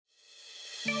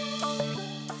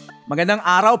Magandang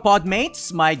araw, Podmates!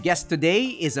 My guest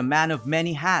today is a man of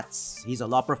many hats. He's a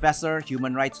law professor,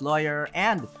 human rights lawyer,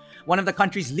 and one of the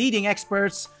country's leading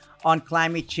experts on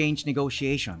climate change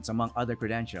negotiations, among other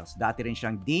credentials. Dati rin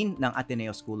siyang Dean ng Ateneo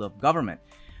School of Government.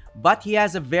 But he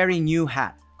has a very new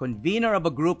hat, convener of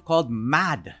a group called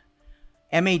MAD,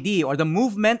 MAD, or the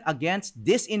Movement Against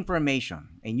Disinformation,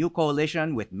 a new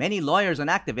coalition with many lawyers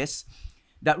and activists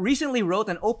that recently wrote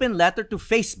an open letter to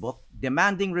Facebook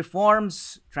demanding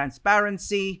reforms,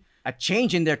 transparency, a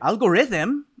change in their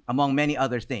algorithm, among many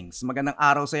other things. Magandang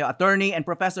araw sa iyo, Attorney and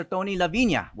Professor Tony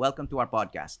Viña. Welcome to our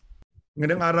podcast.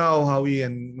 Magandang araw, Howie,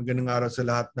 and magandang araw sa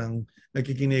lahat ng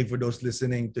nakikinig for those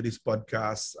listening to this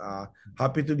podcast.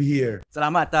 Happy to be here.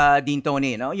 Salamat, Dean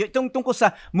Tony. No? Tungkol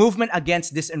sa Movement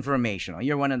Against Disinformation,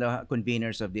 you're one of the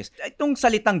conveners of this. Itong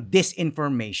salitang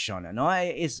disinformation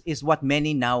is what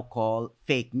many now call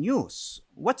fake news.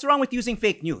 What's wrong with using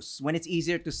fake news when it's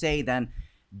easier to say than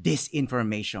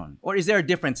disinformation? Or is there a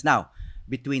difference now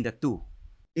between the two?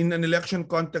 In an election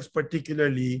context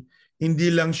particularly,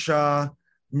 hindi lang siya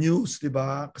news, di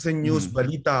ba? Kasi news,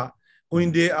 balita. Kung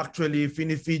hindi actually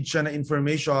finifeed siya na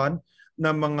information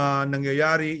na mga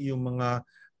nangyayari, yung mga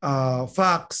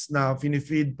facts na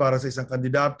finifeed para sa isang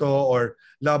kandidato or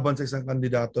laban sa isang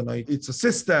kandidato. No? It's a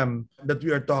system that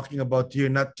we are talking about here,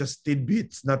 not just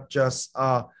tidbits, not just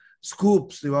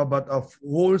scoops, di ba? But a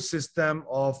whole system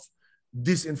of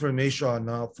disinformation,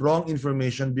 of wrong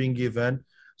information being given.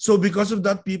 So because of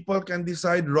that, people can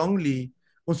decide wrongly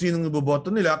kung sinong iboboto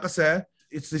nila kasi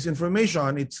it's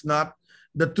disinformation. It's not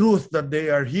the truth that they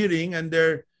are hearing, and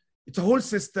it's a whole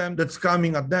system that's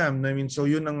coming at them. I mean, so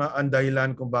yun ang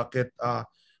dahilan kung bakit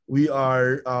we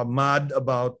are mad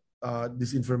about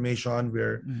disinformation. We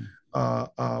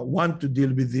want to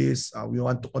deal with this. We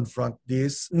want to confront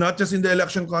this, not just in the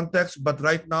election context, but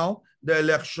right now, the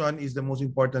election is the most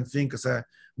important thing kasi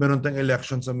meron tayong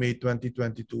election sa May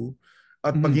 2022.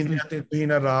 At pag hindi natin ito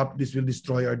hinarap, this will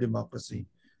destroy our democracy.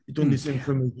 Itong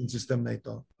disinformation system na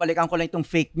ito. Balikan ko lang itong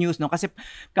fake news, no? Kasi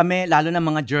kami, lalo na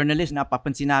mga journalists,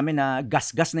 napapansin namin na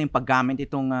gas-gas na yung paggamit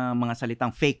itong mga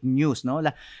salitang fake news, no?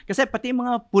 Kasi pati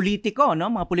mga politiko, no?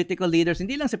 Mga political leaders,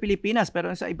 hindi lang sa Pilipinas,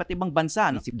 pero sa iba't ibang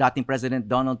bansa. No? Si dating President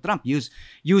Donald Trump used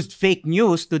fake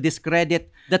news to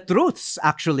discredit the truths,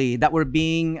 actually, that were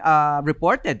being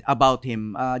reported about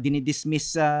him.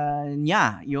 Dinidismiss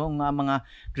niya yung mga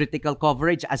critical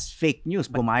coverage as fake news.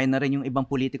 Bumayan na rin yung ibang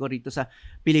politiko rito sa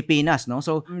Pilipinas, no?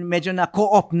 So medyo na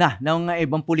co-op na ng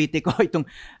ibang politiko itong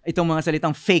mga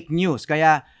salitang fake news.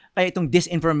 Kaya itong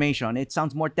disinformation, it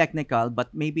sounds more technical,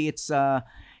 but maybe it's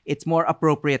more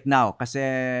appropriate now kasi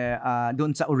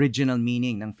doon sa original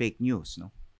meaning ng fake news,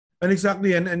 no? And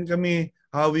exactly, and kami,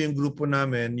 Howie, yung grupo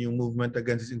namin, yung Movement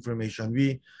Against Disinformation,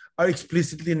 we are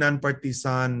explicitly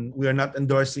non-partisan. We are not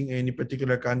endorsing any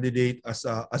particular candidate as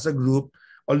a group.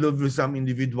 Although some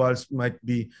individuals might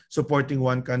be supporting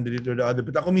one candidate or the other.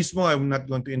 But ako mismo, I'm not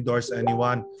going to endorse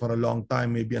anyone for a long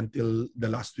time, maybe until the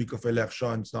last week of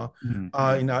elections. No?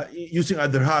 Using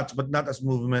other hats, but not as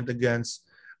movement against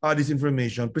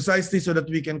disinformation. Precisely so that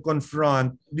we can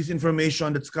confront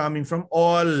disinformation that's coming from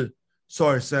all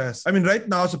sources. I mean, right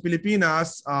now, sa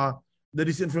Pilipinas, the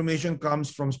disinformation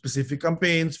comes from specific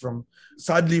campaigns,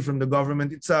 sadly, from the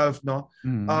government itself. No?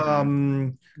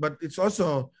 But it's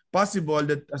also possible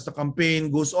that as the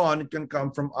campaign goes on, it can come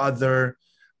from other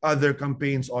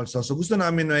campaigns also. So gusto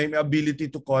namin may ability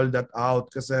to call that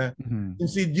out kasi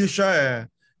insidious siya eh.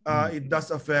 It does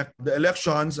affect the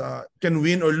elections, can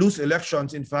win or lose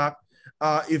elections, in fact,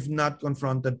 if not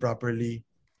confronted properly.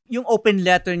 Yung open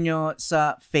letter nyo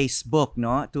sa Facebook,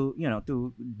 no, to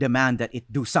demand that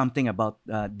it do something about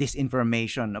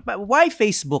disinformation. But why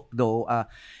Facebook though?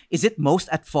 Is it most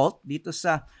at fault dito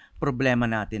sa problema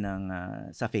natin ng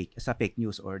sa fake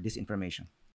news or disinformation?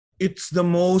 It's the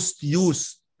most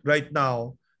used right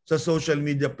now sa social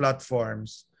media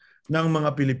platforms ng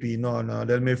mga Pilipino, no?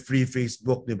 Dahil may free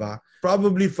Facebook, di ba?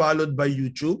 Probably followed by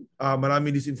YouTube.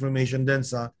 Marami disinformation din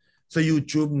sa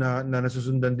YouTube na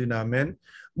nasusundan din namin.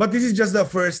 But this is just the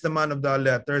first naman of the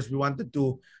letters. We wanted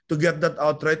to get that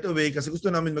out right away kasi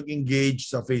gusto namin mag-engage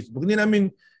sa Facebook. Hindi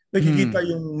namin nakikita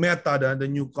yung Meta, the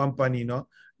new company, no?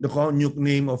 The new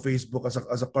name of Facebook as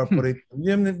a corporate.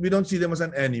 We don't see them as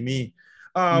an enemy.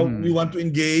 We want to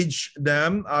engage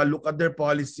them, look at their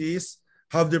policies,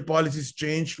 have their policies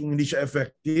changed kung hindi siya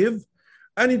effective,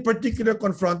 and in particular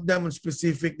confront them on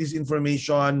specific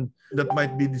disinformation that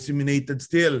might be disseminated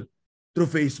still through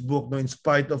Facebook, no, in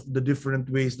spite of the different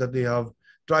ways that they have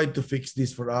tried to fix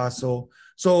this for us.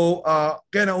 So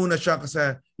kaya nauna siya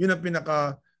kasi yun ang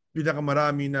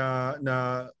pinakamarami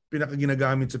na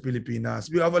pinakaginagamit sa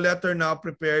Pilipinas. We have a letter now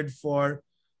prepared for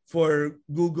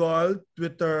Google,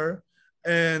 Twitter,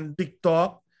 and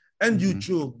TikTok, and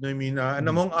YouTube. I mean,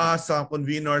 among us,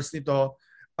 conveners nito,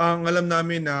 ang alam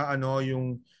namin na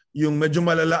yung medyo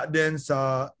malala din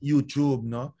sa YouTube,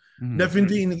 no?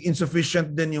 Definitely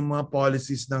insufficient din yung mga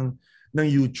policies ng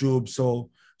YouTube.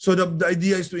 So the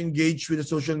idea is to engage with the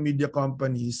social media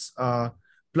companies,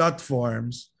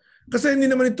 platforms. Kasi hindi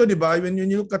naman ito, di ba? When you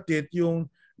look at it, yung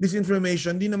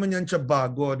disinformation, hindi naman yan siya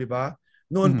bago, di ba?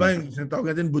 Noon pa yung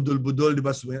sinatawag natin budol-budol, di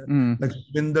ba?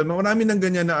 Nag-swindle. Marami ng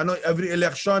ganyan na every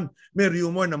election may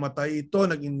rumor na matay ito,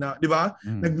 di ba?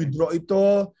 Nag-withdraw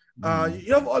ito.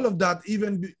 You have all of that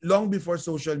even long before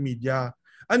social media.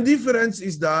 And difference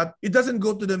is that it doesn't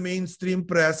go to the mainstream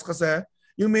press kasi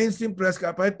yung mainstream press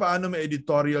kahit paano may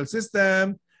editorial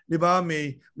system, di ba?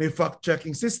 May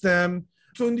fact-checking system.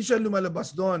 So hindi siya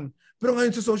lumalabas doon. Pero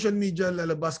ngayon sa social media,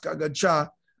 lalabas ka agad siya.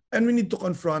 And we need to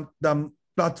confront the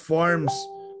platforms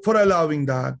for allowing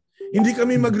that. Hindi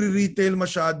kami magre-retail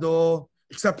masyado.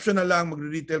 Exceptional lang,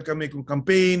 magre-retail kami kung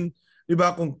campaign. Di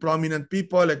ba? Kung prominent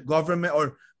people like government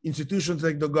or institutions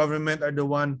like the government are the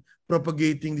one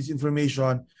propagating this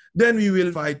information, then we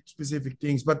will fight specific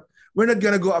things. But we're not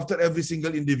gonna go after every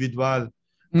single individual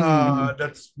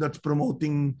that's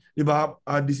promoting, di ba,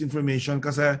 disinformation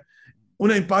kasi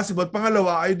una, impossible.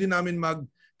 Pangalawa, ayaw din namin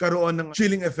magkaroon ng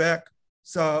chilling effect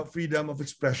sa freedom of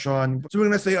expression. So we're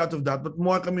gonna stay out of that, but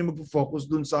more kami magpo-focus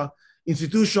dun sa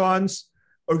institutions,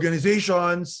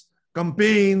 organizations,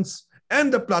 campaigns,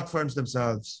 and the platforms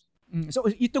themselves. So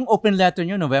itong open letter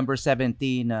nyo, November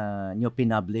 17, nyo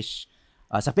pinublish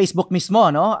sa Facebook mismo,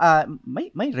 no?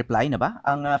 May reply na ba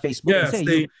ang Facebook? Yes,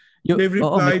 kasi they've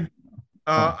replied.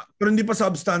 Pero hindi pa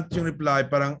substant yung reply.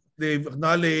 Parang they've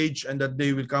acknowledged and that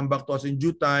they will come back to us in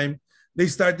due time.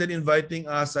 They started inviting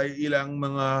us sa ilang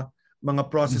mga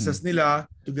processes nila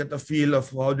to get a feel of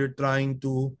how they're trying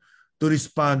to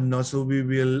respond. No? So we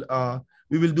will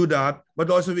do that.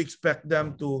 But also we expect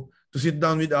them to sit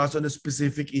down with us on the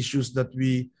specific issues that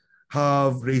we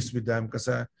have raised with them.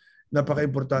 Kasi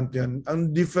napaka-importante yan.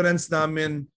 Ang difference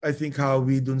namin, I think,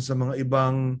 Howie, dun sa mga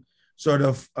ibang sort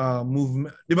of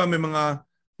movement. Di ba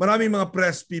maraming mga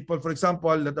press people, for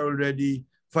example, that are already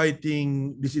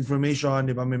fighting disinformation.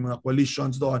 Di ba? May mga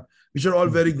coalitions doon, which are all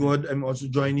very good. I'm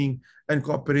also joining and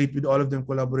cooperate with all of them,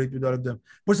 collaborate with all of them.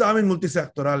 Pero sa amin,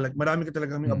 multisectoral. Like, marami ka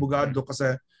talaga kaming abogado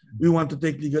kasi we want to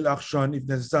take legal action if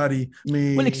necessary.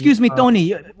 Well, excuse me,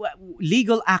 Tony.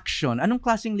 Legal action. Anong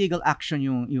klaseng legal action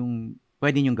yung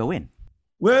pwede niyong gawin?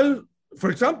 Well,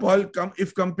 for example,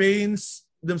 if campaigns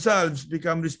themselves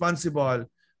become responsible,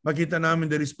 makita namin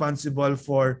they're responsible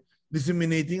for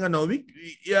disseminating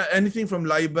anything from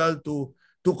libel to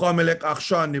COMELEC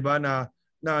action, di ba? Na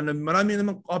marami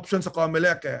namang options sa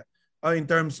COMELEC in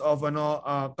terms of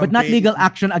campaign. But not legal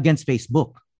action against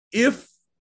Facebook. If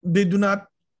they do not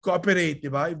cooperate, di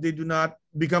ba? If they do not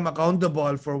become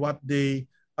accountable for what they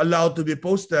allow to be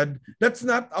posted, that's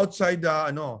not outside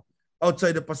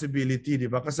the possibility, di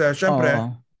ba? Kasi syempre,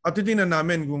 at titingnan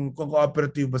namin kung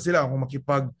cooperative ba sila, kung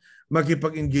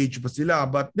makipag-engage ba sila.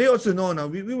 But they also know na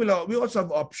we also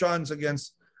have options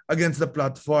against the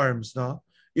platforms, no?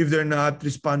 If they're not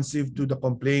responsive to the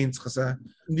complaints, kasi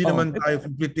hindi naman tayo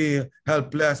completely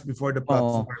helpless before the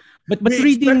platform. But we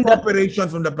reading expect cooperation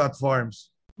from the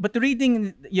platforms. But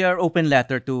reading your open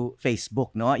letter to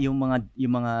Facebook, no, yung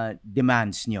mga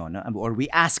demands nyo, no, or we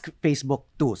ask Facebook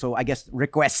to. So I guess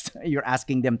request you're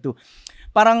asking them to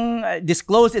parang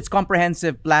disclose its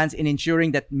comprehensive plans in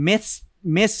ensuring that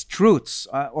mistruths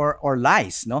or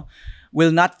lies, no,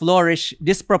 will not flourish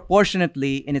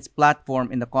disproportionately in its platform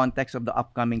in the context of the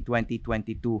upcoming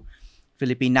 2022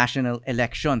 Philippine national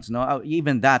elections, no?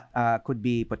 Even that could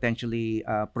be potentially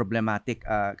problematic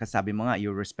kasi sabi mo nga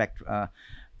you respect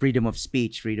freedom of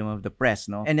speech, freedom of the press,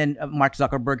 no? And then Mark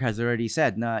Zuckerberg has already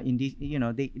said na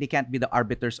they can't be the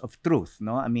arbiters of truth,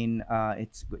 no? I mean,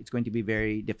 it's going to be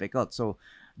very difficult. So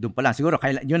doon pa lang siguro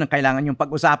yun ang kailangan yung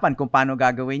pag-usapan kung paano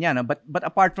gagawin niya, no? But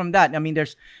apart from that, I mean,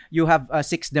 you have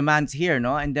 6 demands here,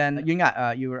 no? And then yun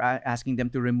nga, you were asking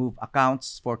them to remove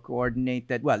accounts for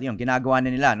coordinated, well, yung ginagawa na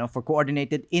nila, no, for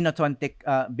coordinated inauthentic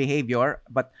behavior,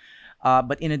 but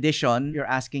in addition, you're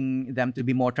asking them to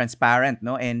be more transparent,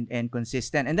 no, and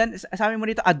consistent. And then sabi mo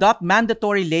dito, adopt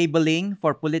mandatory labeling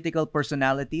for political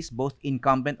personalities, both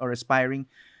incumbent or aspiring,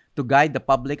 to guide the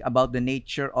public about the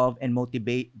nature of and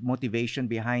motivation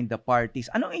behind the parties.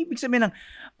 Anong ibig sabihin ng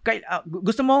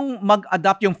gusto mong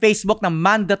mag-adopt yung Facebook ng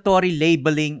mandatory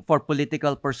labeling for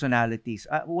political personalities?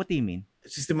 What do you mean?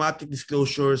 Systematic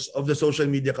disclosures of the social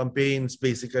media campaigns,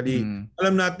 basically.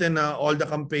 Alam natin na all the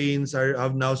campaigns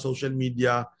have now social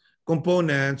media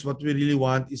components, what we really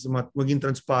want is maging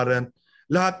transparent.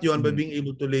 Lahat yon by being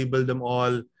able to label them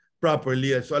all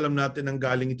properly. So alam natin ang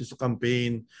galing ito sa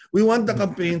campaign. We want the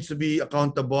campaigns to be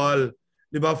accountable,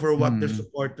 di ba, for what their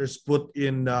supporters put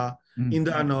in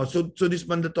the ano. So this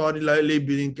mandatory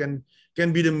labeling can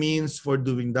be the means for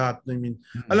doing that. I mean,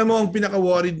 alam mo, ang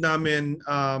pinaka-worried namin,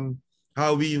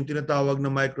 Howie, yung tinatawag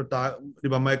na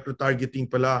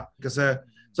micro-targeting pala. Kasi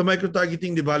sa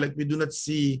micro-targeting, di ba, like we do not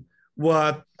see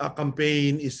what a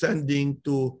campaign is sending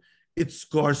to its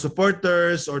core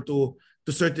supporters or to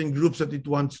certain groups that it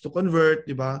wants to convert,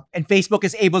 di ba? And Facebook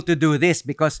is able to do this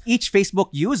because each Facebook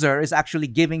user is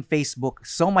actually giving Facebook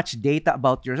so much data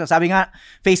about yourself. Sabi nga,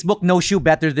 Facebook knows you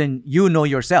better than you know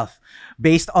yourself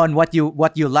based on what you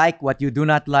like, what you do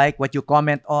not like, what you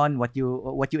comment on, what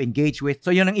you engage with.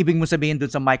 So yun ang ibig mo sabihin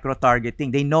dun sa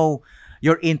micro-targeting. They know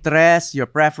your interests, your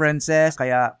preferences.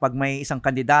 Kaya pag may isang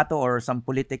kandidato or some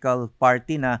political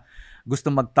party na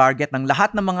gusto mag-target ng lahat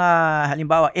ng mga,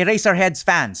 halimbawa, Eraserheads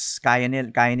fans, kaya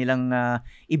nilang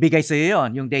ibigay sa iyo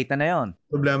yung data na yon.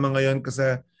 Problema ngayon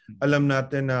kasi alam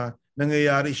natin na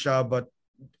nangyayari siya, but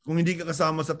kung hindi ka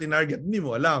kasama sa tinarget, hindi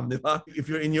mo alam, di ba? If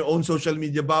you're in your own social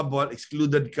media bubble,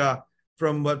 excluded ka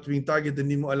from what being targeted,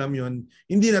 hindi mo alam yon,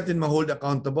 hindi natin ma-hold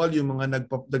accountable yung mga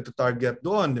nagta-target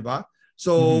doon, di ba?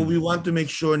 So we want to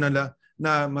make sure na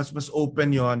mas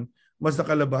open yon, mas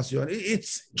nakalabas yon.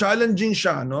 It's challenging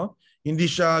siya, no? Hindi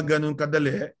siya ganun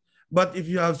kadali. But if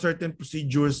you have certain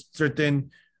procedures,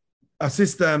 certain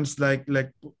systems like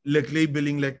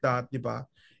labeling like that, di ba?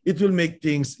 It will make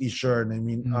things easier. I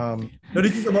mean,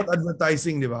 this is about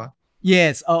advertising, di ba?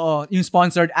 Yes, oo. Yung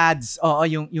sponsored ads. Oo,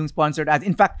 yung sponsored ads.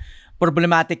 In fact,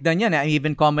 problematic din yan.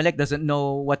 Even Comelec doesn't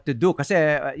know what to do kasi,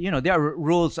 there are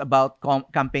rules about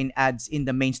campaign ads in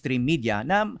the mainstream media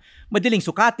na madaling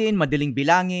sukatin, madaling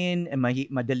bilangin,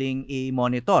 madaling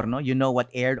i-monitor, no? You know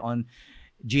what aired on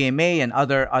GMA and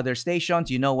other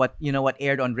stations, you know what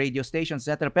aired on radio stations,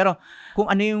 etc. Pero kung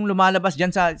ano yung lumalabas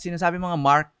diyan sa sinasabi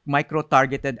mga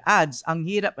micro-targeted ads, ang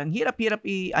hirap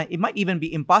it might even be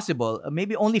impossible.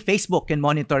 Maybe only Facebook can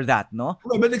monitor that, no?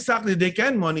 Well, but exactly, they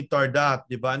can monitor that,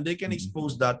 di ba? And they can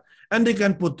expose that and they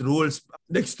can put rules.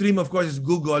 The extreme, of course, is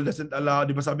Google doesn't allow,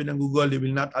 di ba, sabi ng Google, they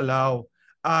will not allow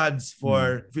ads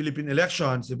for Philippine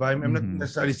elections, di ba? I'm not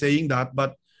necessarily saying that,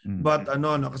 but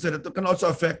kasi that can also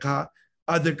affect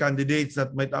other candidates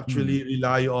that might actually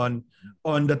rely on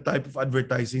that type of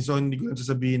advertising. So hindi ko lang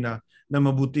sasabihin na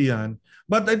mabuti yan.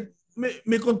 But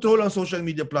may control ang social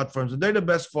media platforms. They're the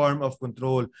best form of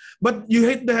control. But you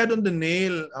hit the head on the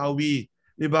nail, Howie.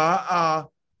 Diba?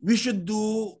 We should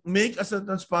make as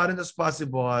transparent as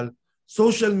possible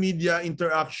social media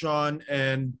interaction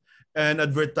and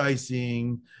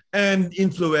advertising and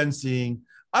influencing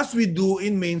as we do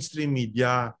in mainstream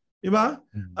media. Diba?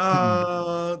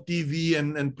 TV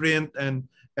and print and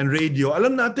radio.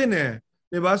 Alam natin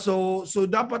diba? So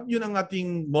dapat yun ang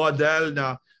ating model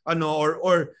na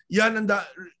or yan ang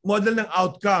model ng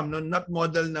outcome, no? Not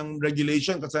model ng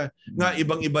regulation kasi nga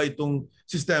ibang-iba itong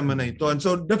sistema na ito. And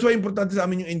so that's why importante sa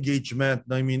amin yung engagement.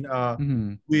 No? I mean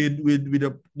with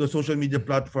the social media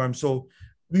platform. So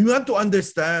we want to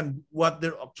understand what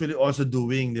they're actually also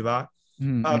doing, diba?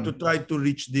 To try to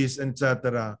reach this,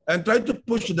 etc. And try to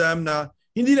push them na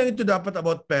hindi lang ito dapat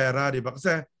about pera, di ba?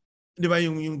 Kasi, di ba,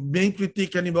 yung main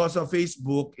critique kanina sa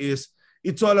Facebook is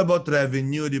it's all about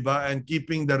revenue, di ba? And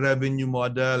keeping the revenue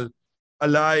model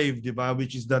alive, di ba?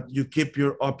 Which is that you keep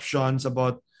your options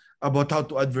about how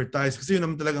to advertise. Kasi yun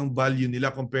naman talagang value nila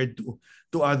compared to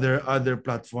other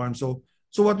platforms. So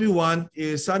what we want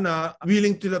is sana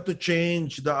willing to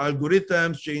change the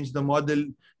algorithms, change the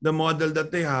model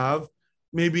that they have.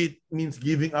 Maybe it means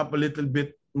giving up a little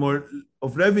bit more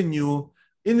of revenue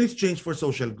in exchange for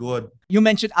social good. You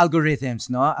mentioned algorithms,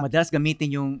 no? Madalas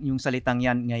gamitin yung salitang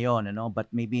yan ngayon,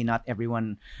 but maybe not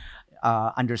everyone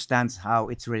understands how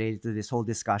it's related to this whole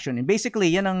discussion. And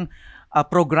basically, yan ang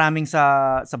programming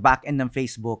sa back end ng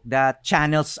Facebook that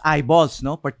channels eyeballs,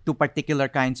 no, to particular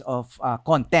kinds of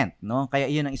content, no? Kaya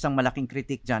yun ang isang malaking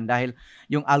critique dyan dahil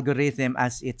yung algorithm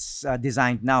as it's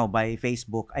designed now by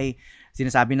Facebook ay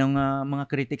sinasabi ng mga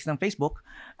critics ng Facebook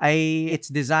ay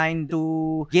it's designed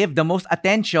to give the most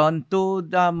attention to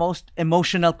the most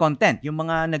emotional content, yung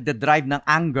mga nagda-drive ng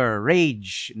anger,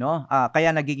 rage, no?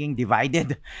 Kaya nagiging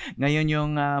divided ngayon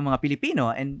yung mga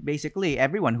Pilipino and basically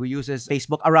everyone who uses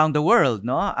Facebook around the world,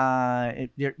 no?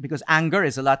 Because anger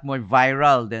is a lot more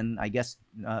viral than, I guess,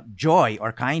 joy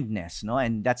or kindness, no?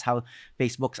 And that's how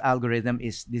Facebook's algorithm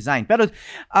is designed. Pero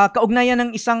kaugnayan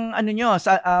ng isang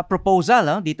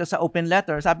proposal dito sa open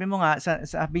letter, sabi mo nga,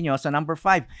 sabi nyo sa number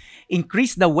 5,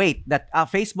 increase the weight that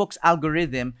Facebook's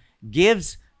algorithm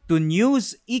gives to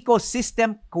news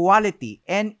ecosystem quality,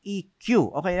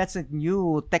 NEQ. Okay, that's a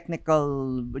new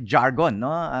technical jargon,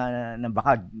 no? Na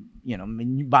baka,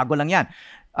 bago lang yan.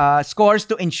 Scores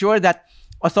to ensure that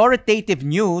authoritative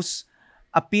news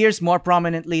appears more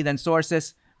prominently than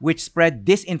sources which spread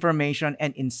disinformation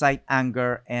and incite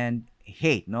anger and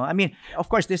hate, no? I mean, of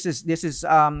course, this is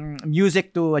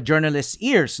music to a journalist's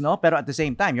ears, no? Pero at the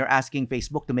same time, you're asking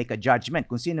Facebook to make a judgment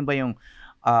kung sino ba yung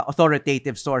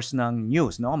authoritative source ng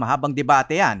news, no? Mahabang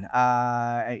debate yan.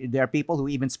 There are people who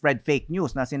even spread fake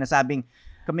news na sinasabing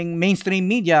kaming mainstream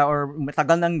media or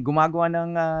matagal nang gumagawa ng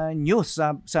news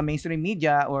sa mainstream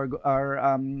media or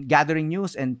gathering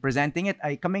news and presenting it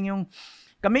ay kami yung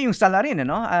sala rin,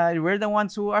 ano? We're the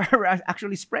ones who are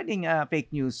actually spreading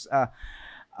fake news.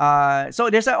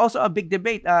 So there's also a big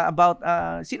debate about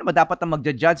sino ba dapat ang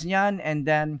magja-judge niyan, and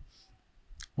then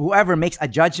whoever makes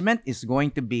a judgment is going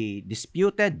to be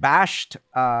disputed, bashed,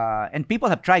 and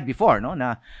people have tried before, no?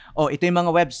 Na ito yung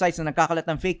mga websites na nagkakalat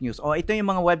ng fake news, ito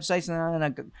yung mga websites na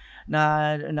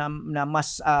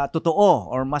mas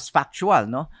totoo or mas factual,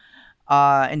 no?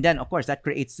 And then of course that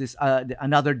creates this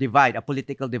another divide, a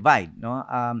political divide, no?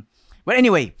 But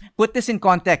anyway, put this in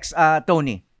context,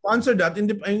 Tony. To answer that,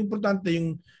 importante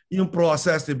yung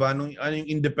process, 'di ba? Yung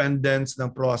independence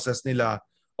ng process nila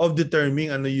of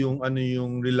determining ano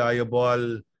yung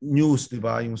reliable news, 'di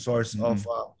ba? Yung source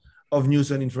of news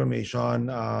and information,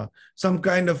 some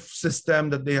kind of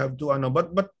system that they have to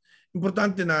but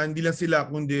importante na hindi lang sila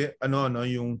kundi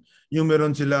yung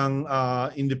meron silang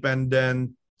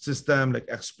independent system like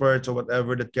experts or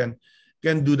whatever that can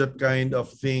do that kind of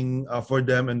thing for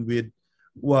them and with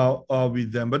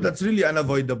them. But that's really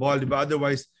unavoidable, di ba?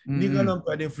 Otherwise, hindi ka lang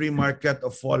pwedeng free market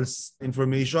of false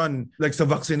information. Like sa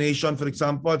vaccination, for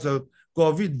example, so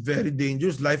COVID, very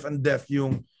dangerous, life and death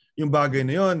yung bagay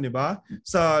na yun, di ba?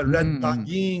 Sa red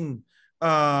tagging,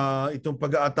 itong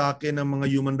pag-aatake ng mga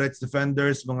human rights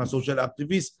defenders, mga social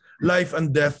activists, life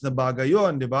and death na bagay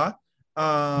yun, di ba?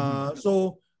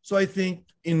 So I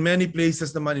think in many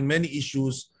places naman, in many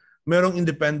issues, merong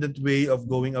independent way of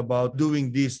going about doing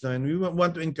this. And we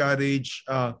want to encourage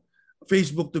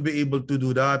Facebook to be able to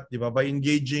do that, di ba? By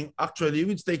engaging actually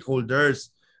with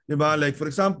stakeholders. Di ba? Like for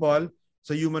example,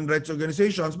 sa human rights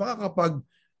organizations,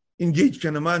 makakapag-engage ka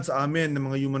naman sa amin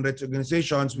ng mga human rights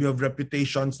organizations. We have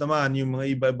reputations naman, yung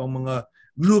mga iba-ibang mga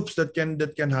groups that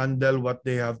can handle what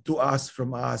they have to ask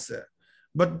from us.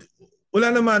 But wala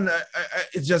naman,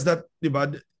 it's just that, di ba,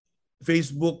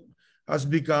 Facebook has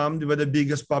become, di ba, the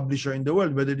biggest publisher in the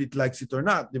world, whether it likes it or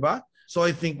not, di ba? So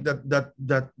I think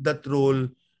that role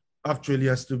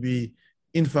actually has to be,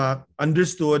 in fact,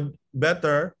 understood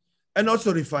better and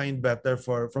also refined better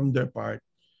from their part.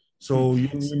 So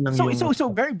yun lang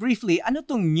so very briefly, ano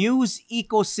tong news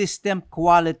ecosystem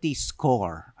quality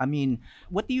score? I mean,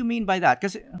 what do you mean by that?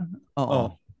 Kasi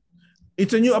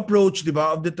it's a new approach, di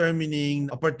ba, of determining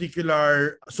a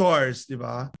particular source, di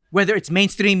ba? Whether it's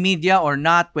mainstream media or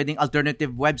not, pwedeng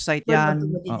alternative website yan.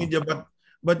 Media,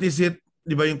 but is it,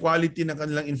 di ba, yung quality ng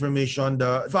kanilang information,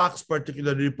 the facts,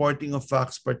 particularly reporting of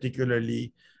facts,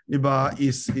 particularly, di ba,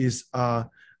 is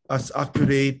as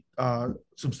accurate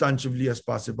substantively as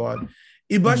possible.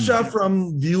 Iba siya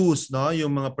from views, no,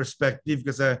 yung mga perspective,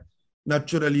 kasi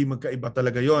naturally magkaiba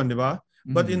talaga yon, di ba?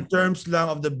 But in terms lang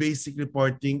of the basic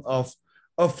reporting of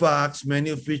facts, many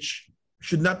of which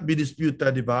should not be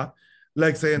disputed, di ba?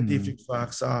 Like scientific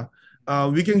facts.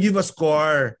 We can give a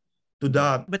score to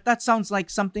that. But that sounds like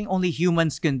something only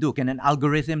humans can do. Can an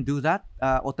algorithm do that?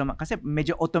 Kasi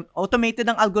medyo automated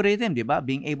ang algorithm, di ba?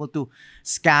 Being able to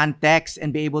scan text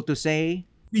and be able to say...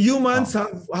 Humans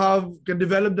can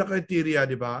develop the criteria,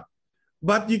 di ba?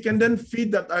 But you can then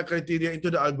feed that criteria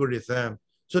into the algorithm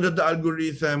so that the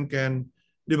algorithm can,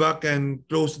 di ba, can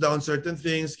close down certain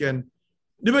things,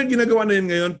 di ba ginagawa na yun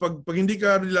ngayon? Pag hindi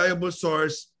ka reliable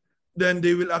source, then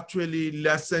they will actually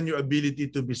lessen your ability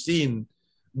to be seen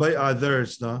by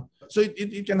others, no? So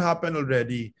it can happen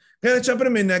already. Kaya syempre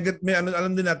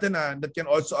alam din natin that can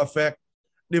also affect,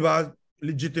 di ba,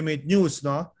 legitimate news,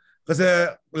 no? Kasi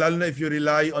lalo na if you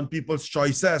rely on people's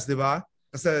choices, di ba?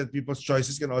 Kasi people's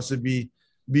choices can also be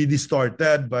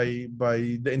distorted by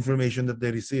the information that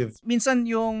they receive. Minsan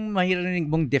yung mahirinig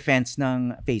mong defense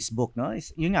ng Facebook, no?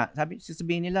 Yun nga,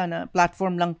 sasabihin nila na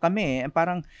platform lang kami.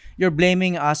 Parang you're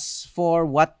blaming us for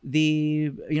what the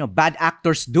bad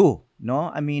actors do,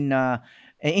 no? I mean,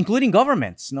 including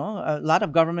governments, no? A lot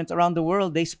of governments around the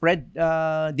world, they spread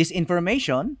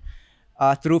disinformation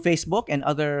through Facebook and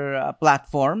other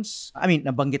platforms. I mean,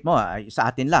 nabanggit mo sa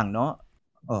atin lang, no?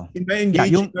 In my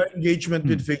engagement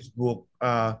with Facebook,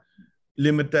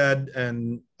 limited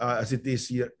and as it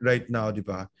is right now, di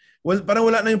ba? well, parang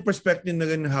wala na yung perspective na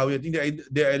ganun how it.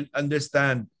 They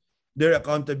understand their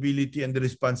accountability and the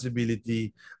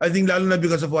responsibility. I think lalo na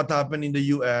because of what happened in the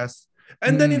US.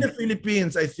 And then in the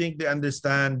Philippines, I think they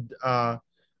understand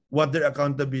what their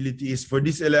accountability is for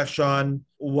this election,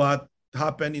 what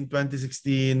happened in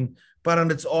 2016.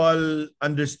 Parang that's all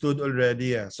understood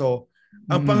already. So,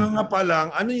 ang pangangapa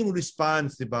lang, ano yung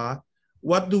response, di ba?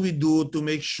 What do we do to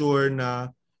make sure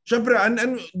na, syempre, and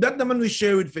that naman we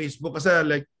share with Facebook kasi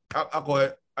like,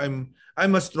 ako,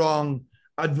 I'm a strong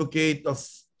advocate of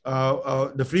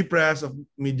the free press, of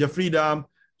media freedom,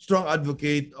 strong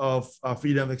advocate of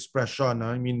freedom of expression.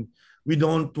 I mean, we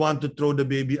don't want to throw the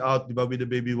baby out, diba, with the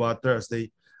baby water, as they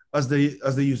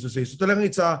used to say. So talagang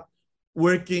it's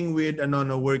working with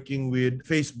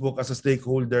Facebook as a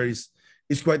stakeholder is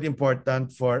quite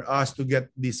important for us to get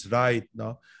this right,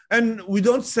 no? And we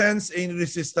don't sense any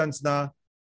resistance na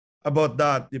about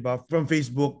that, diba, from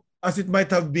Facebook, as it might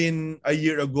have been a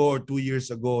year ago or 2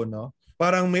 years ago, no?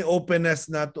 Parang may openness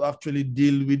na to actually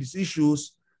deal with these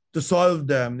issues, to solve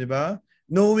them, di ba?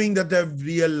 Knowing that they have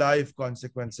real life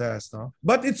consequences, no?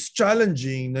 But it's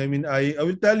challenging. I mean, I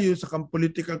will tell you, sa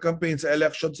political campaigns, sa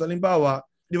elections, halimbawa,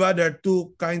 di ba, there are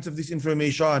two kinds of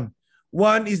disinformation.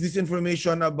 One is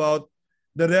disinformation about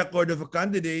the record of a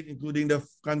candidate, including the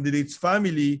candidate's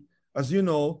family, as you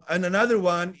know. And another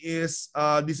one is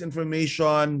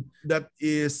disinformation that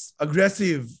is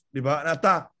aggressive, di ba? An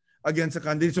attack against a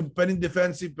candidate. So pwedeng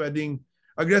defensive, pwedeng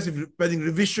aggressive, pwedeng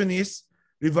revisionist,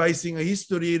 revising a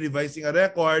history, revising a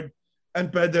record,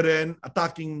 and pwede rin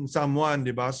attacking someone,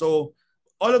 di ba? So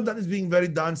all of that is being very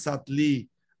done subtly,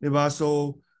 di ba?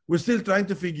 So we're still trying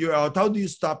to figure out how do you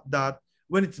stop that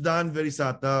when it's done very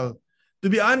subtle. To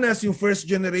be honest, yung first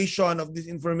generation of this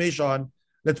information,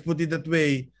 let's put it that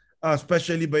way,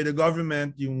 especially by the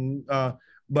government, yung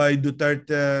by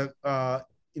Duterte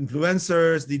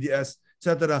influencers, DDS,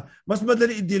 etc. Mas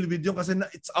madali i-deal with yun kasi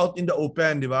it's out in the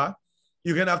open, di ba?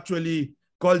 You can actually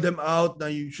call them out na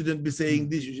you shouldn't be saying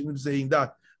this, you shouldn't be saying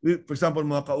that. For example,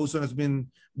 mga kauso has been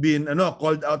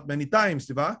called out many times,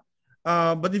 di ba?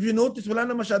 But if you notice, wala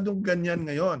na masyadong ganyan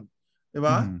ngayon, di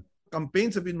ba?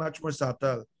 Campaigns have been much more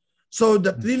subtle. So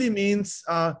that really means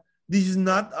this is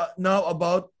not now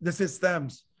about the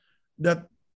systems that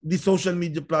the social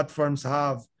media platforms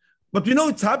have. But we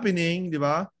know it's happening, di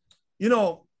ba? You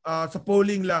know, sa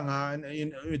polling lang,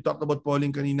 and we talked about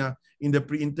polling kanina in the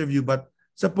pre-interview, but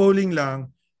sa polling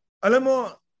lang, alam mo,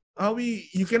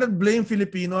 you cannot blame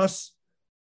Filipinos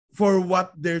for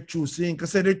what they're choosing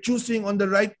kasi they're choosing on the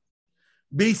right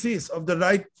basis of the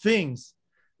right things.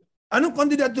 Anong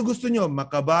kandidato gusto nyo?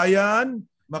 Makabayan,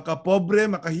 makapobre,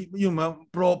 yung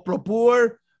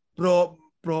pro-poor,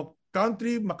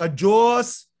 pro-country,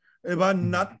 maka-Diyos, diba?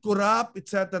 Not corrupt,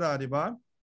 etc. Diba?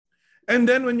 And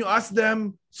then when you ask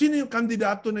them, sino yung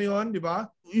kandidato na yon,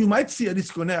 diba? You might see a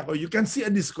disconnect or you can see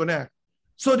a disconnect.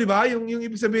 So, di ba, yung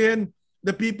ibig sabihin,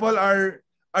 the people are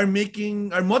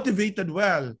motivated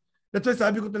well. That's why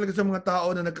sabi ko talaga sa mga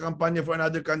tao na nagkakampanya for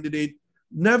another candidate,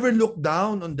 never look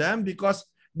down on them because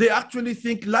they actually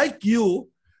think like you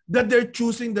that they're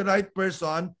choosing the right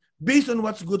person based on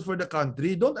what's good for the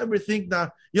country. Don't ever think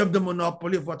na you have the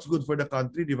monopoly of what's good for the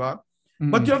country, di ba?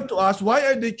 But you have to ask, why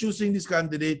are they choosing this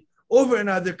candidate over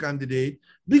another candidate?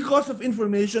 Because of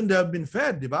information they have been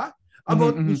fed, di ba?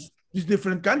 About these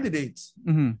different candidates.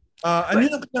 And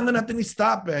yun ang kailangan natin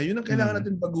i-stop Yun ang kailangan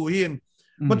natin baguhin.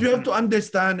 But we have to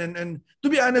understand and to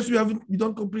be honest, we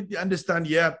don't completely understand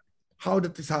yet how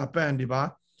that has happened, di ba?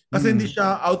 Kasi hindi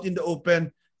siya out in the open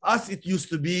as it used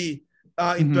to be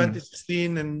in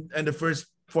 2016 and the first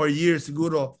 4 years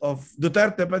siguro of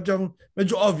Duterte.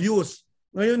 Medyo obvious.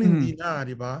 Ngayon hindi na,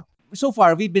 di ba? So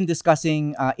far, we've been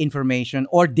discussing information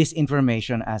or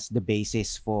disinformation as the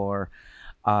basis for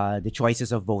the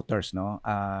choices of voters, no?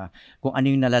 Kung ano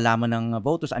yung nalalaman ng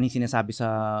voters, ano yung sinasabi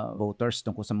sa voters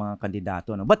tungkol sa mga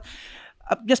kandidato, no? But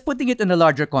just putting it in a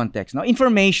larger context, no?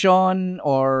 Information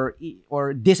or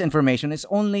disinformation is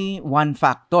only one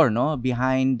factor, no,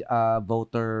 behind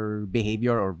voter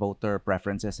behavior or voter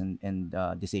preferences and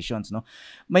decisions, no?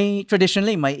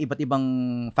 Traditionally may iba't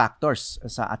ibang factors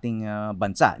sa ating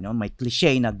bansa, no? May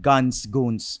cliche na guns,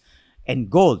 goons, and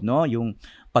gold, no? Yung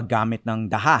paggamit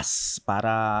ng dahas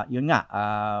para yun nga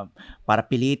para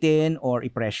pilitin or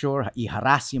i-pressure,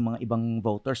 i-harass yung mga ibang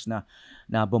voters na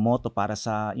bumoto para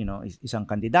sa isang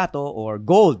kandidato, or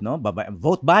gold, no,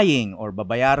 vote buying, or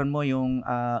babayaran mo yung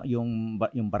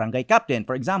barangay captain,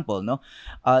 for example, no.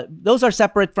 Those are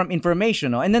separate from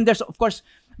information, no. And then there's of course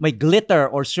may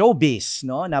glitter or showbiz,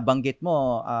 no, nabanggit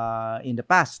mo in the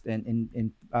past and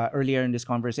in earlier in this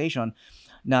conversation.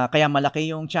 na kaya malaki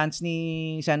yung chance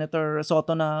ni Senator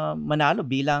Soto na manalo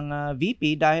bilang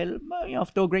VP dahil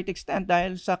to a great extent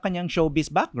dahil sa kanyang showbiz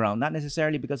background, not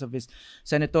necessarily because of his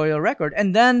senatorial record.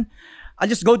 And then I'll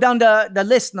just go down the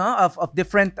list, no, of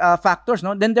different factors,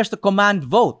 no. Then there's the command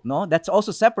vote, no. That's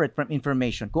also separate from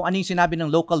information. Kung ano yung sinabi ng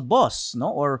local boss, no,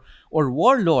 or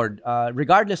warlord,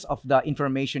 regardless of the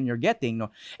information you're getting,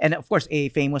 no. And of course, a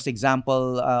famous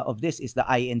example of this is the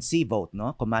INC vote,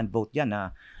 no. Command vote 'yan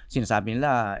na sinasabi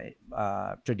nila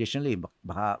traditionally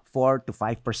baka 4 to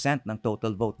 5% ng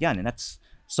total vote 'yan, and that's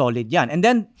solid 'yan. And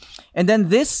then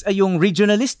this yung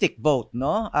regionalistic vote,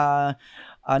 no.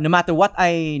 No matter what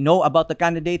I know about the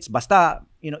candidates, basta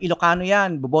Ilocano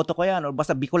 'yan, boboto ko 'yan, or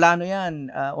basta Bicolano 'yan,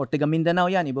 or taga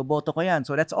Mindanao 'yan, iboboto ko 'yan.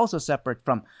 So that's also separate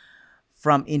from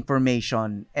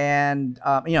information. And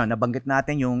nabanggit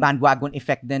natin yung bandwagon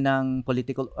effect din ng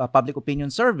political public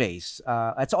opinion surveys.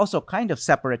 It's also kind of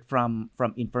separate from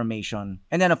information.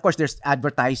 And then of course there's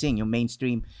advertising, yung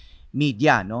mainstream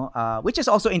media, no, which is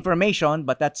also information,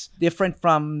 but that's different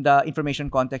from the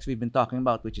information context we've been talking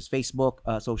about, which is Facebook,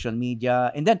 social media.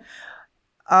 And then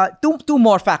two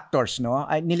more factors, no.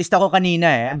 Nilista ko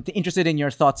kanina I'm interested in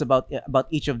your thoughts about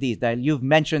each of these dahil you've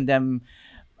mentioned them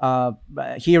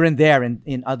here and there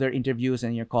in other interviews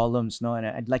and your columns, no, and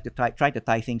I'd like to try to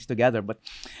tie things together. But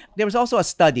there was also a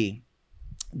study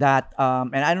that,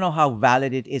 and I don't know how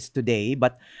valid it is today,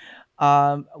 but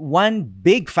one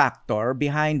big factor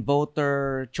behind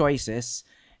voter choices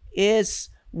is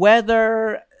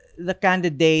whether the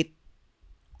candidate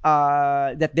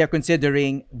that they're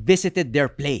considering visited their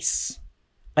place.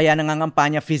 Kaya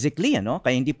nangangampanya physically,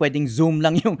 kaya hindi pwedeng Zoom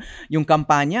lang yung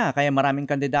kampanya, kaya maraming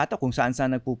kandidato kung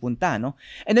saan-saan nagpupunta, no.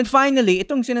 And then finally,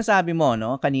 itong sinasabi mo,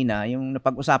 no, kanina, yung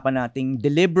napag-usapan nating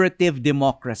deliberative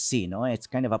democracy, no.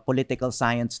 It's kind of a political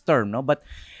science term, no, but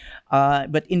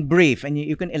in brief, and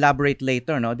you can elaborate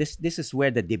later, no, this is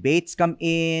where the debates come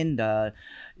in, the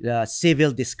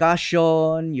civil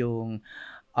discussion, yung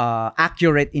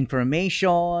accurate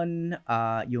information,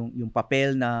 yung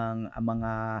papel ng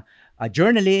mga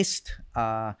journalist,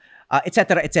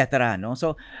 etc., no.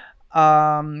 So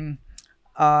I'm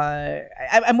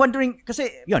wondering kasi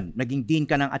naging dean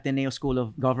ka ng Ateneo School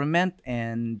of Government,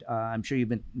 and I'm sure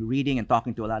you've been reading and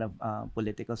talking to a lot of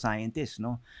political scientists,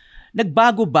 no.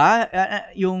 Nagbago ba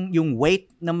yung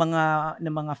weight ng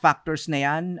mga factors na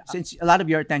yan, since a lot of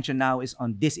your attention now is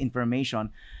on disinformation?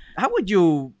 How would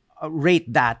you rate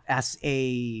that as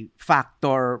a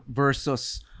factor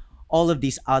versus all of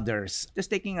these others?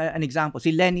 Just taking an example,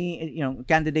 si Lenny,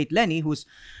 candidate Lenny, who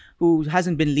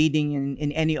hasn't been leading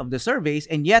in any of the surveys,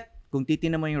 and yet kung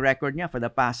titingnan mo yung record niya for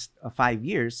the past 5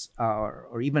 years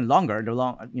or even longer,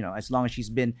 as long as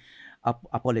she's been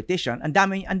a politician, ang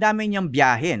dami niyang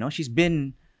biyahe, no. She's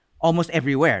been almost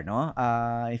everywhere, no.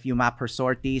 If you map her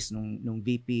sorties nung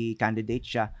VP candidate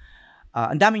siya,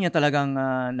 ang dami niya talagang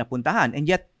napuntahan, and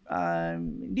yet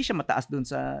hindi siya mataas dun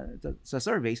sa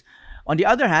surveys. On the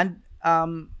other hand,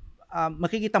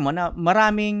 makikita mo na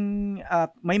maraming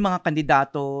may mga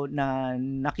kandidato na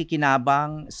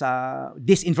nakikinabang sa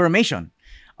disinformation.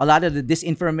 A lot of the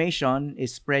disinformation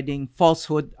is spreading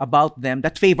falsehood about them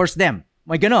that favors them.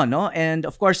 May ganon, no? And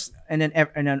of course,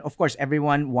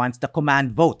 everyone wants the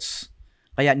command votes.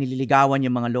 Kaya nililigawan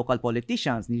yung mga local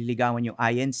politicians, nililigawan yung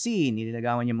INC,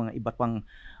 nililigawan yung mga iba't pang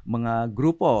mga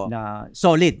grupo na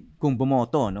solid kung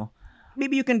bumoto, no?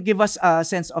 Maybe you can give us a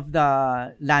sense of the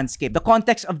landscape, the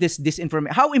context of this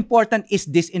disinformation. How important is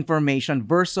disinformation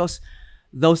versus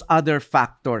those other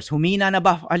factors? Humina na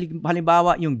ba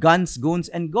halimbawa yung guns,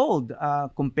 goons, and gold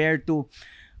compared to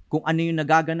kung ano yung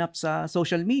nagaganap sa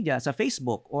social media, sa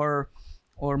Facebook, or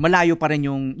malayo pa rin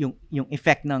yung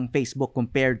effect ng Facebook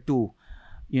compared to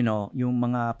yung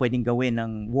mga pwedeng gawin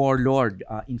ng warlord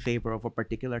in favor of a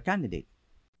particular candidate?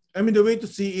 I mean, the way to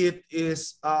see it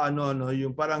is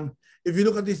yung parang if you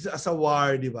look at this as a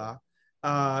war, di ba?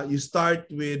 You start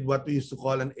with what we used to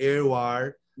call an air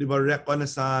war, di ba?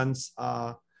 Reconnaissance.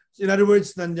 In other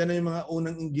words, nandiyan na yung mga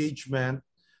unang engagement,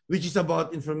 which is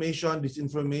about information,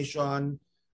 disinformation.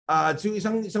 So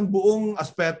isang buong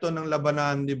aspeto ng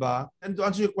labanan, di ba? And to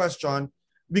answer your question,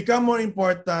 become more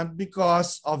important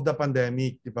because of the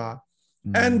pandemic, di ba?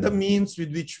 Mm-hmm. And the means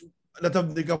with which that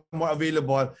have become more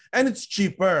available, and it's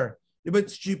cheaper. Diba?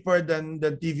 It's cheaper than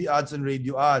TV ads and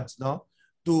radio ads, no?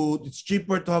 It's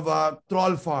cheaper to have a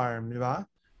troll farm, diba?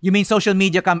 You mean social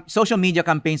media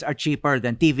campaigns are cheaper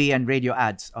than TV and radio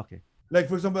ads? Okay. Like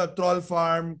for example, a troll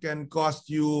farm can cost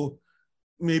you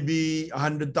maybe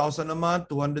 100,000 a month,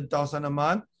 200,000 a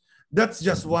month. That's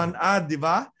just one ad,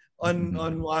 diba? On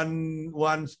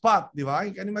one spot, diba?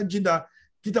 You can imagine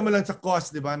kita mo lang sa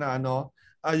cost, diba, na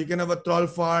You can have a troll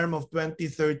farm of 20,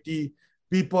 30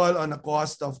 people on a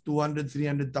cost of 200,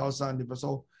 300,000, di ba?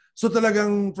 So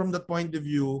talagang from that point of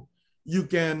view, you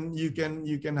can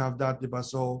have that, di ba?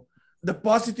 So the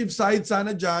positive side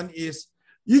sana dyan is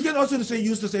you can also say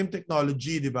use the same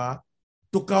technology, di ba?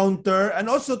 To counter and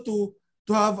also to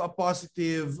have a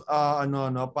positive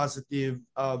positive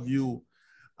view.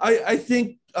 I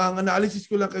think ang analysis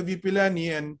ko lang kay VP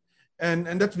Lenny and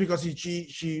that's because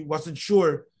she wasn't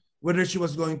sure whether she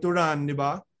was going to run, di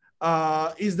ba?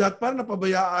 Is that parang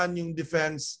napabayaan yung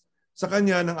defense sa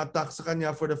kanya ng attack sa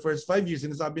kanya for the first 5 years.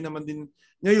 Sinasabi naman din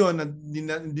ngayon na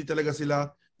hindi talaga sila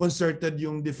concerted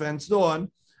yung defense doon.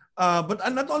 But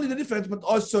not only the defense but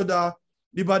also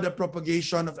the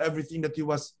propagation of everything that he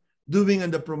was doing and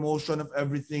the promotion of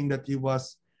everything that she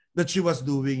was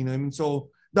doing. You know? I mean, so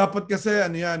dapat kasi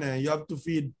you have to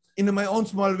feed. In my own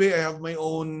small way, I have my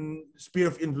own sphere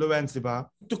of influence, diba?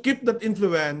 To keep that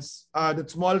influence, that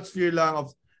small sphere lang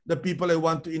of the people I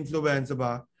want to influence,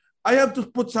 diba? I have to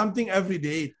put something every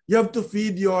day. You have to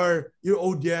feed your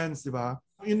audience, diba?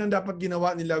 Yun ang dapat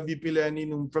ginawa nila VP Lenny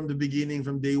from the beginning,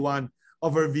 from day one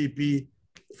of our VP.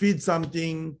 Feed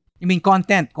something. You mean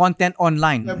content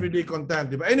online? Everyday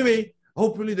content, diba? Anyway,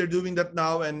 hopefully they're doing that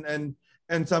now and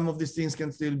some of these things can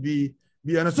still be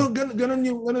so ganun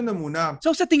na muna. So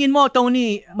sa tingin mo,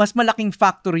 Tony, mas malaking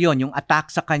factor yon yung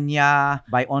attack sa kanya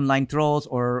by online trolls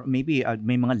or maybe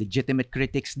may mga legitimate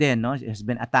critics din, no? Has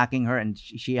been attacking her and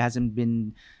she hasn't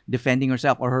been defending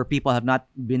herself or her people have not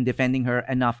been defending her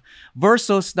enough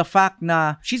versus the fact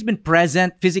na she's been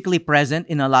physically present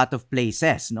in a lot of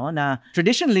places, no? Na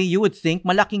traditionally you would think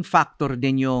malaking factor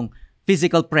din yung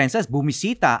physical presence,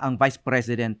 bumisita ang vice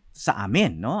president sa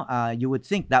amin, no? You would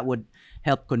think that would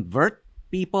help convert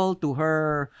people to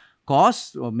her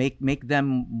cause or make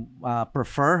them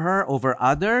prefer her over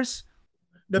others.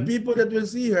 The people that will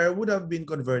see her would have been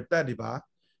converted, di ba?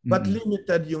 But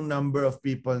limited yung number of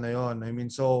people na yon. I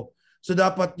mean, so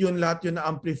dapat yun lahat yun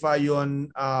na-amplify yun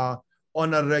on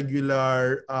a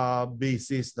regular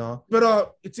basis, no?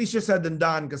 Pero it's easier said than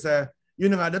done kasi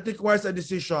yun nga, that requires a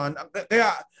decision.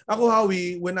 Kaya ako,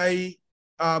 Howie, when I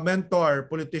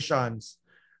mentor politicians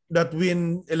that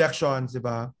win elections, di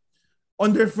ba? On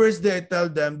their first day, I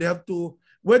tell them they have to,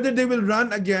 whether they will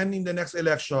run again in the next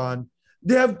election,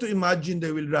 they have to imagine they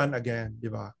will run again, di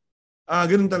ba?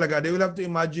 Ganun talaga. They will have to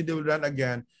imagine they will run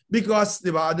again because,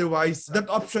 di ba, otherwise, that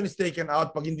option is taken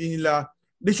out pag hindi nila,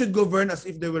 they should govern as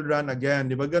if they will run again,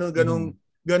 di ba? Ganun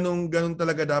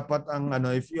talaga dapat ang,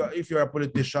 if you're a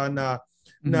politician na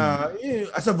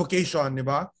as a vocation, di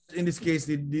ba? In this case,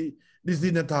 this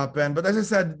did not happen. But as I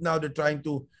said, now they're trying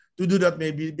to do that,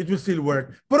 maybe it will still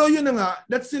work. Pero yun na nga,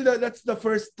 that's the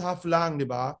first half lang, di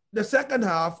ba? The second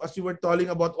half, as you were telling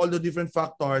about all the different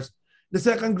factors, the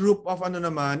second group of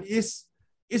naman is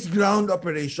ground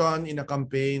operation in a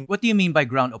campaign. What do you mean by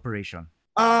ground operation?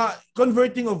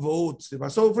 Converting of votes, di ba?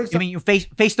 So for example, you mean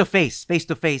face-to-face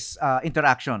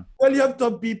interaction? Well, you have to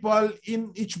have people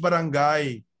in each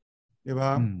barangay, di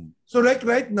ba? So like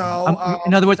right now,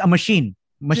 in other words, a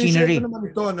machinery.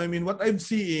 Naman ito, I mean, what I'm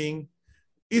seeing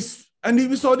is, and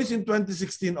we saw this in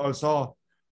 2016 also,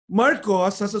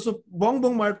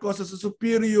 Bongbong Marcos has a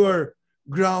superior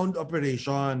ground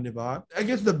operation, di ba? I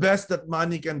guess the best that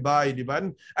money can buy, di ba?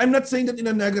 And I'm not saying that in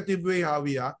a negative way,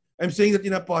 Howie, I'm saying that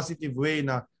in a positive way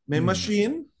na may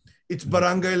machine, it's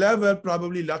barangay level,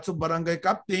 probably lots of barangay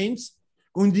captains.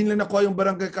 Kung hindi nila nakuha yung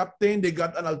barangay captain, they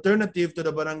got an alternative to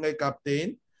the barangay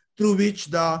captain through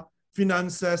which the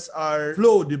finances are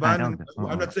flow, di ba? I'm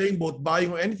not saying both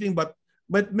buying or anything, but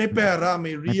may pera,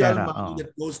 may real money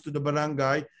that goes to the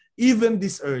barangay even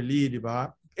this early, di ba?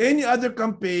 Any other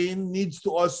campaign needs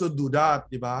to also do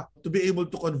that, di ba? To be able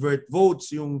to convert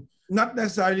votes, yung not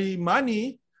necessarily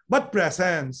money, but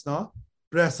presence, no?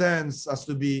 Presence has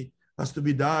to be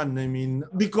done. I mean,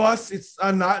 because it's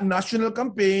a national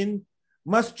campaign,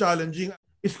 mas challenging.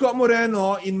 Isko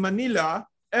Moreno in Manila,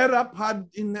 ERAP had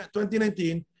in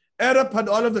 2019, ERAP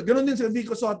had all of that. Ganon din si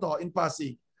Vico Soto in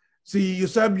Pasig. Si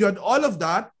Eusebio had all of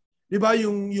that, di ba,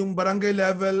 yung barangay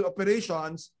level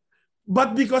operations,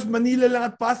 but because Manila lang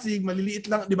at Pasig, maliliit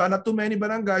lang, di ba, not too many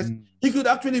barangays, he could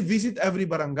actually visit every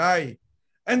barangay.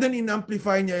 And then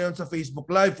in-amplify niya yon sa Facebook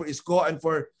Live for Isko and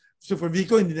for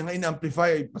Vico, hindi na nga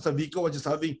in-amplify. Sa Vico was just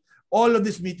having all of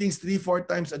these meetings 3-4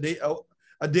 times a day,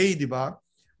 di ba?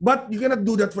 But you cannot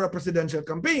do that for a presidential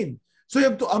campaign. So you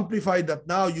have to amplify that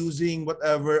now using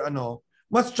whatever,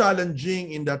 mas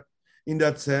challenging in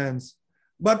that sense.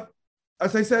 But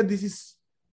as I said, this is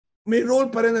may role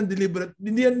pa rin ng deliberate.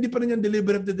 Hindi pa rin yung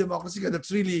deliberate democracy.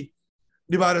 That's really,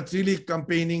 di ba, that's really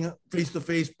campaigning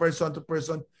face-to-face,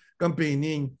 person-to-person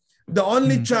campaigning. The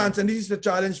only chance, and this is the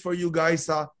challenge for you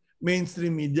guys sa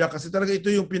mainstream media, kasi talaga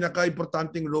ito yung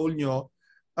pinaka-importanting role nyo,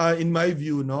 in my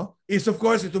view, no, is of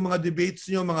course itong mga debates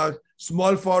nyo, mga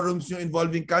small forums nyo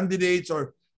involving candidates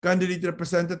or candidate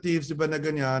representatives, diba, na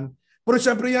ganyan. Pero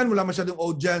syempre yan, wala masyadong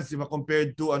audience, diba,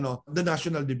 compared to the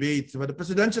national debates. Diba? The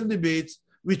presidential debates,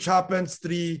 which happens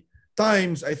 3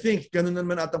 times, I think, ganun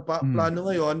naman atang plano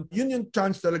ngayon, yun yung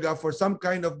chance talaga for some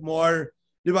kind of more,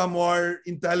 diba, more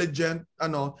intelligent,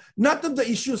 not of the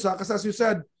issues, kasi as you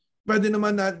said, pwede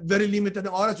naman na very limited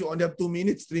ang oras, you only have 2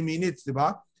 minutes, 3 minutes,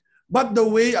 diba? But the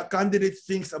way a candidate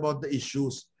thinks about the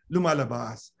issues,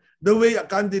 lumalabas. The way a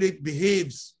candidate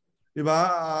behaves, diba?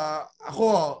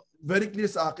 Ako, very clear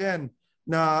sa akin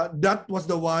na that was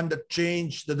the one that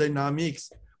changed the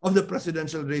dynamics of the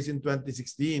presidential race in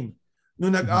 2016.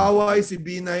 Nung nag-away si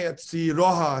Binay at si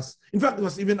Rojas, in fact, it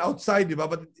was even outside, diba?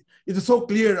 But it was so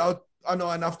clear out,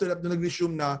 and after that, nung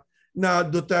nag-resume na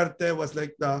Duterte was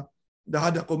like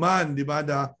had the command, diba?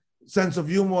 The sense of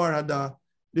humor, had the,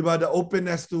 diba, the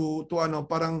openness to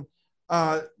parang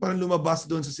lumabas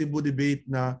doon sa Cebu debate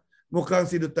na mukhang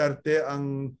si Duterte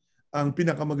ang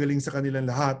pinakamagaling sa kanilang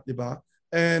lahat, diba?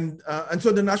 And so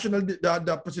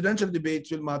the presidential debates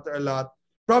will matter a lot.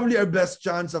 Probably our best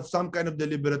chance of some kind of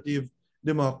deliberative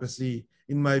democracy,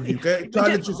 in my view. Kaya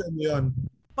challenge sa inyo yun.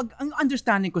 Pag ang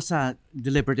understanding ko sa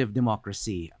deliberative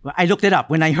democracy, I looked it up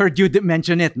when I heard you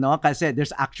mention it, no? Kasi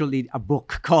there's actually a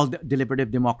book called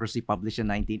Deliberative Democracy published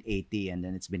in 1980 and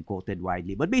then it's been quoted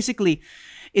widely. But basically,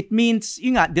 it means,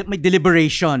 yun nga, may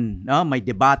deliberation, no? May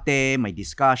debate, may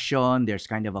discussion, there's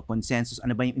kind of a consensus.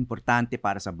 Ano ba yung importante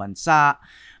para sa bansa?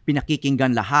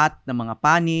 Pinakikinggan lahat ng mga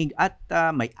panig at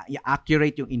may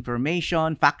accurate yung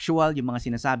information, factual, yung mga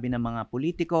sinasabi ng mga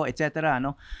politiko, etc.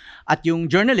 No? At yung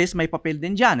journalist may papel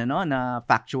din dyan, na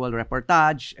factual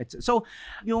reportage. So,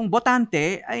 yung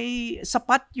botante ay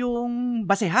sapat yung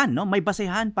basehan, no? May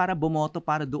basehan para bumoto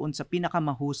para doon sa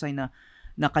pinakamahusay na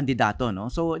kandidato, no?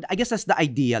 So I guess that's the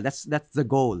ideal, that's the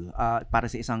goal para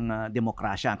sa isang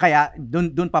demokrasya. Kaya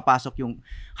doon papasok yung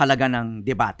halaga ng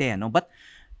debate, no? But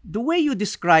the way you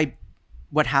describe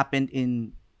what happened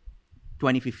in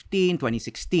 2015,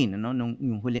 2016, nung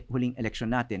yung huling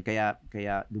election natin, kaya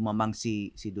lumamang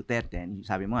si Duterte, and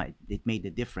sabi mo nga, it made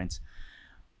a difference.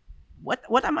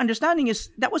 What I'm understanding is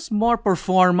that was more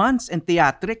performance and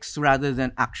theatrics rather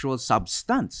than actual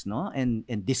substance, no? And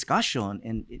discussion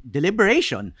and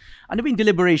deliberation. Ano ba yung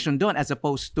deliberation doon as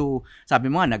opposed to, sabi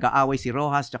mo nga, nag-aaway si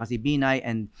Rojas tsaka si Binay,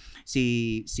 and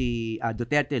si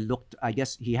Duterte looked, I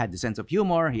guess he had the sense of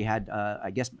humor, he had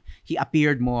I guess he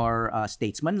appeared more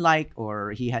statesman-like, or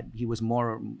he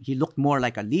looked more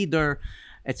like a leader,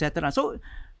 etc. So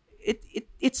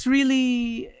it's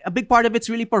really a big part of it's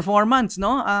really performance,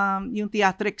 no? Yung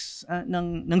theatrics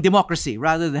ng democracy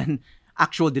rather than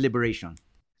actual deliberation.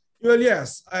 Well,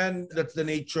 yes, and that's the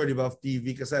nature, diba, of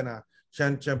TV kasi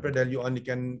syempre dahil you only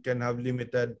can have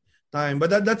limited time.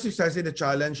 But that's precisely the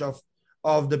challenge of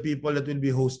the people that will be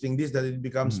hosting this, that it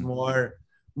becomes more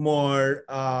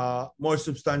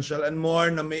substantial and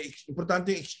more na may importante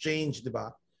exchange,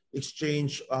 diba?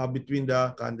 Exchange between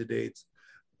the candidates.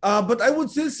 But I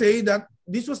would still say that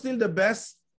this was still the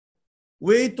best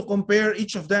way to compare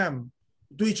each of them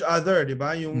to each other, di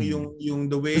ba? Yung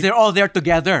the way they're all there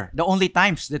together. The only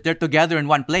times that they're together in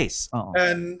one place. Uh-oh.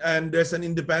 And there's an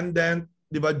independent,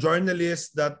 di ba,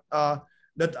 journalist that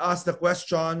asks the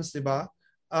questions, di ba?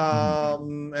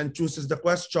 And chooses the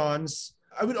questions.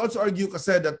 I would also argue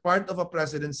kasi that part of a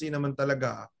presidency naman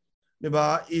talaga, di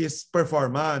ba, is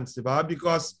performance, di ba?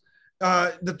 Because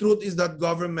the truth is that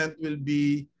government will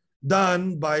be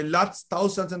done by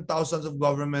thousands and thousands of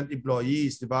government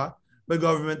employees, diba? By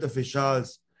government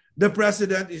officials. The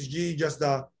president is just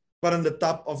parang the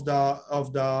top of the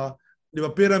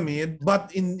diba, pyramid,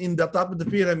 but in the top of the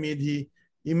pyramid he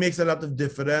makes a lot of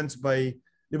difference by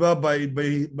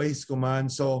his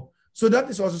command. So that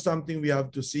is also something we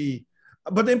have to see.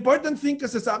 But the important thing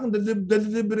kasi sa akin, the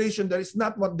deliberation there is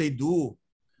not what they do.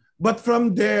 But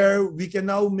from there, we can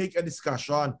now make a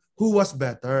discussion who was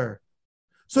better.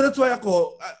 So that's why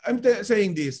I'm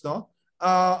saying this, no?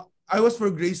 I was for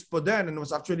Grace po then and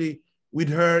was actually with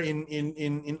her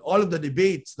in all of the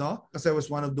debates, no? Because I was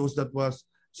one of those that was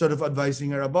sort of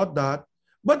advising her about that.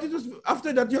 But it was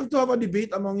after that you have to have a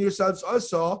debate among yourselves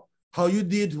also, how you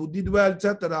did, who did well,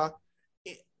 etc.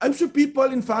 I'm sure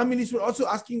people in families were also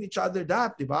asking each other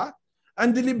that, diba?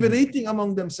 And deliberating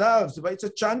among themselves, diba? It's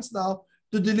a chance now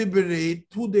to deliberate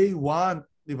who they want,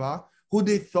 diba? Who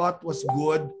they thought was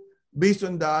good based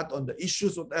on that, on the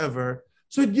issues, whatever.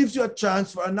 So it gives you a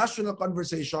chance for a national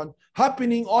conversation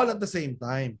happening all at the same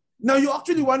time. Now, you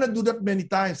actually wanna do that many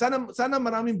times. Sana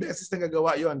maraming beses na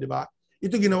gagawa yon, di ba?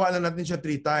 Ito ginawa na natin siya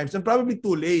 3 times and probably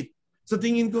too late. Sa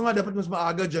tingin ko nga, dapat mas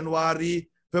maaga, January,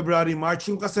 February, March.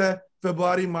 Yung kasi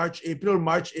February, March, April,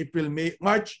 March, April, May,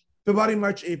 February,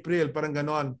 March, April, parang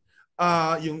ganon.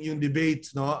 Yung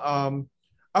debates, no?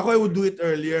 Ako, I would do it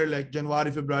earlier, like January,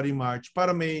 February, March,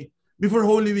 para may, before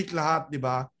Holy Week lahat, di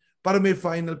ba? Para may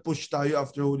final push tayo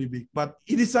after Holy Week. But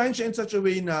i-design siya in such a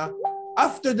way na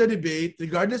after the debate,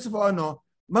 regardless of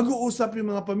mag-uusap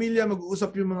yung mga pamilya,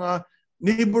 mag-uusap yung mga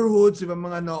neighborhoods,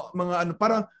 mga ano,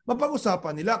 para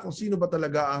mapag-usapan nila kung sino ba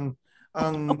talaga ang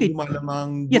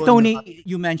lumalamang Yeah, doon. Tony,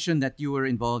 you mentioned that you were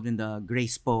involved in the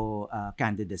Grace Po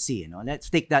candidacy. Let's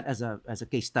take that as a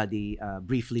case study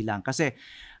briefly lang. Kasi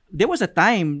there was a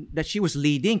time that she was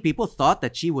leading. People thought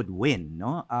that she would win.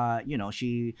 No,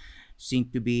 she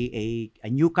seemed to be a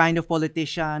new kind of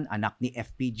politician, anak ni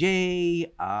FPJ.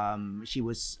 She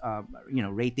was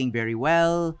rating very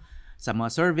well. Some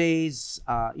surveys,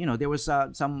 there was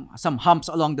some humps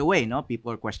along the way. No,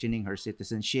 people are questioning her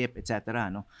citizenship,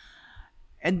 etc. No,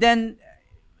 and then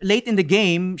late in the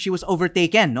game, she was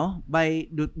overtaken, no, by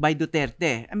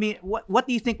Duterte. I mean, what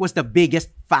do you think was the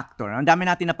biggest factor? Ang dami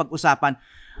natin na pag-usapan.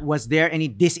 Was there any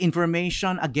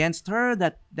disinformation against her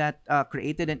that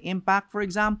created an impact, for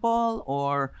example,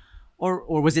 or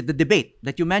was it the debate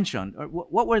that you mentioned? Or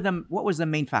what was the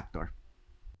main factor?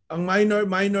 Ang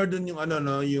minor dun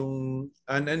yung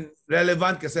and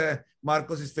relevant kasi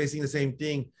Marcos is facing the same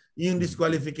thing. Yung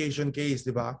disqualification case,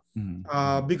 di ba?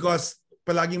 Because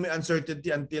palaging may uncertainty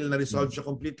until na-resolve siya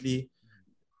completely.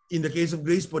 In the case of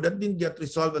Grace Po, that didn't get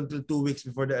resolved until 2 weeks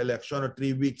before the election or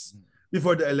 3 weeks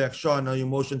before the election. Yung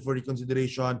motion for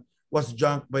reconsideration was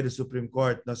junked by the Supreme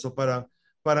Court. So parang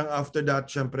after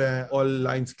that, syempre, all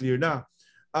lines clear na.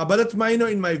 But that's minor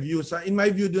in my view. In my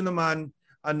view, doon naman,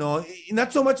 not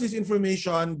so much this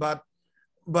information, but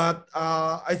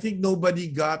I think nobody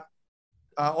got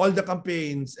all the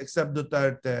campaigns except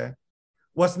Duterte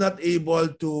was not able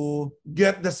to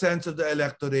get the sense of the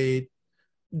electorate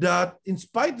that in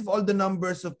spite of all the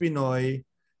numbers of Pinoy,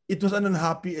 it was an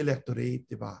unhappy electorate,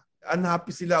 di ba?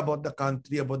 Unhappy sila about the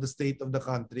country, about the state of the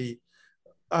country.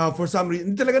 For some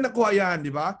reason, hindi talaga nakuha yan,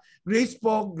 di ba? Grace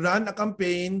Po ran a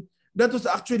campaign that was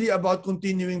actually about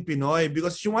continuing Pinoy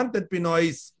because she wanted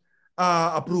Pinoy's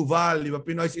approval, di ba?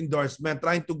 Pinoy's endorsement,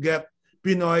 trying to get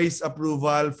Pinoy's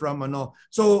approval from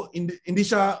So, hindi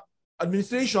siya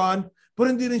administration, pero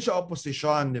hindi rin siya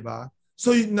opposition, di ba?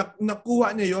 So,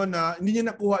 nakuha niya yon na, hindi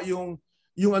niya nakuha yung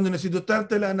na si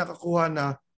Duterte lang nakakuha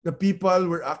na the people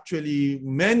were actually,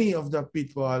 many of the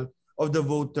people, of the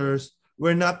voters,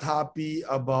 were not happy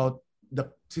about the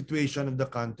situation of the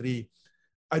country.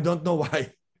 I don't know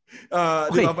why.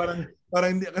 Okay. Di ba?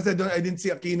 Parang kasi I didn't see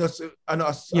Aquino's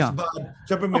as bad.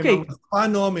 Siyempre may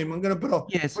may mga ganun, pero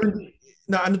yes.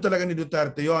 Na talaga ni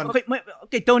Duterte yon.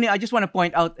 Okay, Tony, I just want to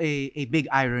point out a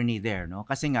big irony there, no?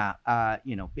 Kasi nga,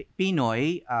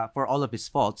 Pinoy, for all of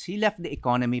his faults, he left the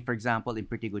economy, for example, in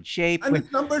pretty good shape. And his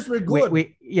numbers were good.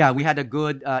 We had a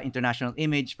good international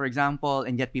image, for example,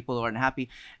 and yet people weren't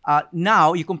happy.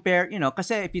 Now, you compare,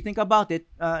 kasi if you think about it,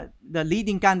 the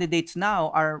leading candidates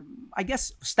now are, I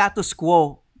guess, status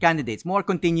quo candidates, more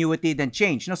continuity than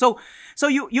change. No? So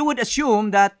you would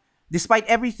assume that despite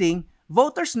everything,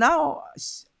 voters now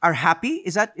are happy.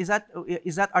 Is that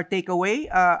our takeaway?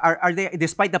 Are they,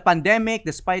 despite the pandemic,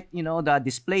 despite the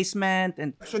displacement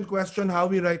and question how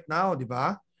we right now, di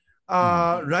ba?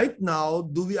 Right now,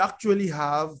 do we actually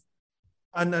have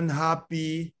an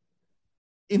unhappy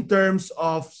in terms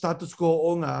of status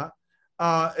quo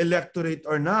electorate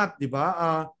or not, di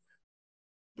ba?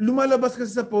 Lumalabas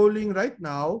kasi sa polling right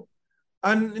now,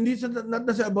 and hindi not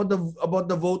about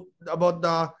the vote, about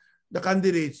the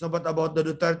candidates, no, but about the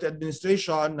Duterte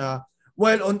administration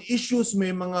while on issues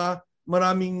may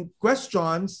maraming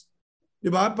questions, di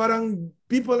ba? Parang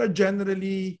people are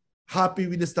generally happy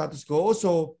with the status quo.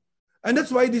 So, and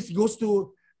that's why this goes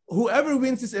to whoever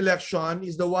wins this election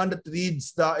is the one that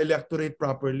reads the electorate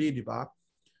properly, di ba?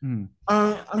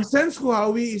 Ang sense ko,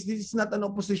 Howie, is this is not an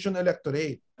opposition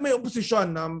electorate. May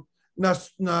opposition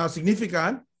na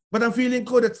significant, but ang feeling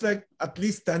ko that's like at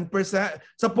least 10%.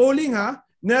 Sa polling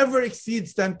never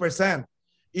exceeds 10%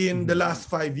 in the last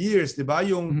 5 years, di ba?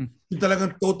 Yung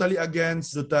talagang totally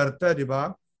against Duterte, di ba?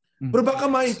 Pero baka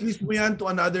ma-increase mo yan to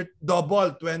another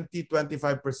double,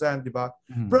 20-25%, di ba?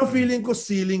 Pero feeling ko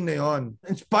ceiling na yon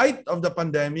in spite of the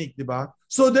pandemic, di ba?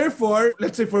 So therefore,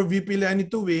 let's say for VP Lenny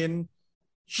to win,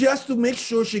 she has to make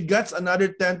sure she gets another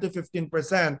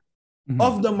 10-15%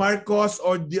 of the Marcos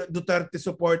or the Duterte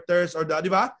supporters or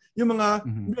di ba? Yung mga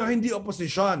hindi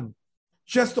opposition.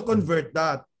 She has to convert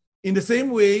that. In the same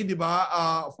way, di ba,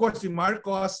 of course, si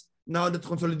Marcos, now that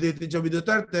consolidated siya with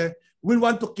Duterte, will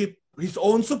want to keep his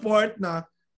own support na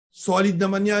solid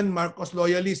naman yan, Marcos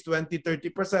loyalist,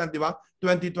 20-30%, di ba?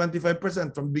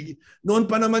 20-25% from big. Noon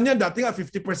pa naman yan, dati nga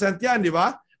 50% yan, di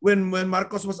ba? When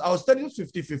Marcos was ousted, it was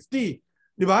 50-50.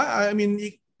 Di ba? I mean,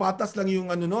 patas lang yung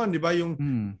ano noon, di ba? Yung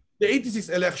the 86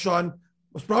 election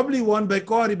was probably won by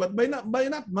Cory, but by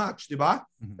not much, di ba?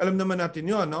 Alam naman natin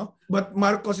yon, no? But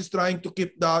Marcos is trying to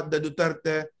keep the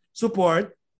Duterte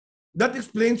support. That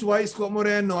explains why Isko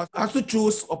Moreno has to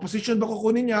choose, opposition ba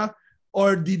kukunin niya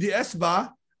or DDS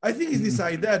ba? I think he's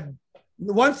decided.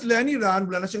 Once Lenny ran,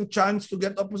 wala na siyang chance to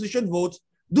get opposition votes,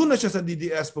 doon na siya sa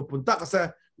DDS pupunta. Kasi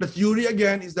the theory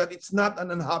again is that it's not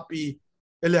an unhappy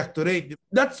electorate.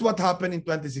 That's what happened in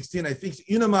 2016. I think,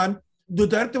 yun naman,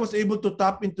 Duterte was able to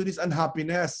tap into this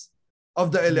unhappiness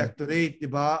of the electorate, di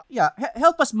ba? Yeah,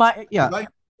 help us, yeah. Diba?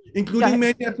 Including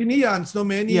many Athenians, no,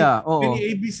 many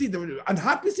ABC, they were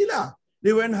unhappy sila.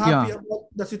 They were unhappy about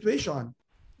the situation.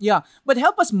 Yeah, but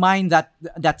help us mine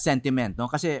that sentiment, no?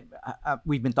 Kasi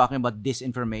we've been talking about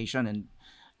disinformation, and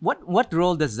what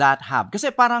role does that have?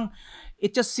 Kasi parang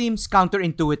it just seems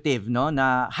counterintuitive, no,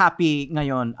 na happy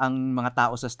ngayon ang mga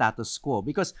tao sa status quo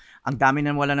because ang dami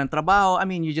nang wala ng trabaho. I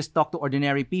mean, you just talk to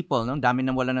ordinary people, no? Ang dami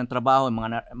nang wala ng trabaho,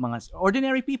 mga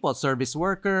ordinary people, service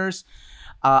workers,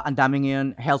 ang dami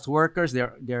ngayon health workers,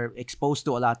 they're exposed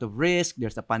to a lot of risk.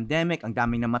 There's a pandemic, ang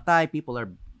daming namatay.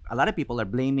 A lot of people are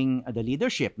blaming the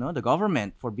leadership, no, the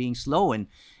government for being slow in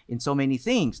so many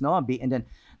things, no? And then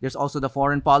there's also the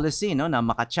foreign policy, no, na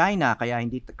maka-China kaya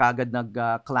hindi kagad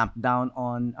nag-clamp down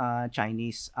on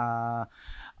Chinese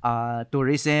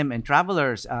tourism and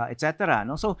travelers, etc.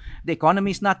 No, so the economy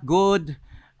is not good.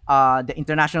 The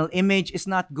international image is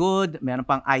not good. Meron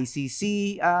pang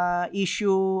ICC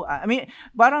issue. I mean,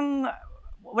 parang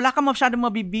wala ka masyadong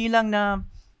mabibilang na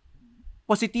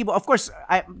positibo. Of course,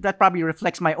 that probably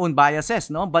reflects my own biases,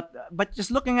 no? But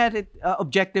just looking at it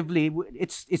objectively,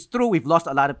 it's true we've lost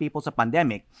a lot of people sa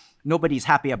pandemic. Nobody's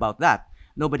happy about that.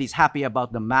 Nobody's happy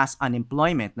about the mass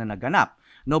unemployment na naganap.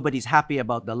 Nobody's happy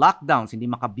about the lockdowns, hindi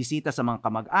makabisita sa mga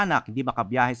kamag-anak, hindi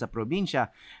makabiyahe sa probinsya,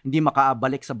 hindi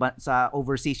makabalik sa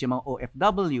overseas yung mga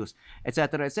OFWs,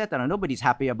 etc., etc. Nobody's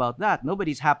happy about that.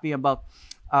 Nobody's happy about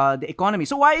the economy.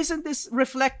 So why isn't this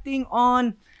reflecting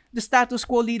on the status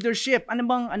quo leadership?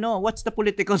 What's the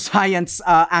political science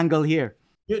angle here?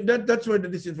 That's where the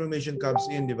disinformation comes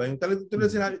in, di ba? Yung tulad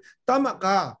sinabi, tama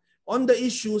ka. On the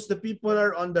issues, the people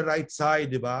are on the right side,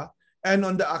 di ba? And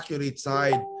on the accurate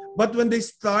side. But when they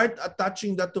start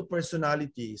attaching that to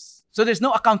personalities. So there's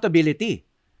no accountability.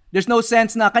 There's no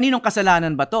sense na kaninong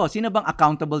kasalanan ba to? Sino bang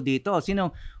accountable dito?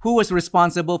 Who was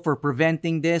responsible for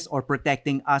preventing this or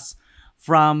protecting us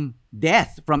from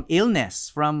death, from illness,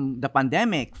 from the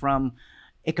pandemic, from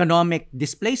economic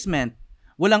displacement?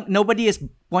 Nobody is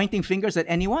pointing fingers at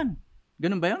anyone.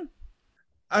 Ganun ba yun?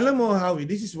 Alam mo, Howie,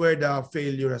 this is where the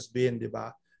failure has been, di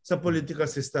ba? Sa political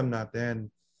system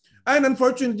natin. And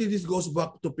unfortunately, this goes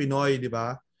back to Pinoy, di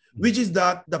ba? Which is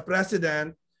that the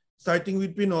president, starting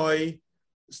with Pinoy,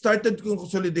 started to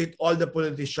consolidate all the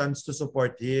politicians to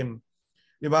support him.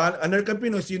 Di ba? Under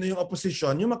Pinoy, sino yung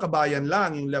opposition? Yung makabayan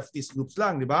lang, yung leftist groups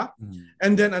lang, di ba?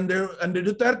 And then under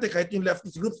Duterte, kahit yung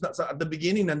leftist groups at the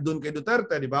beginning, nandun kay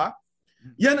Duterte, di ba?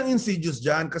 Yan ang insidious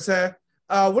dyan kasi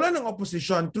wala nang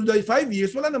opposition. Through the 5 years,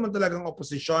 wala naman talagang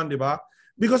opposition, di ba?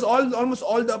 Because almost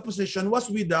all the opposition was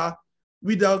with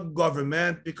the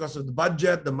government because of the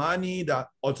budget, the money,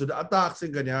 also the attacks, and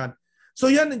ganyan. So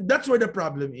yan, that's where the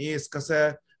problem is.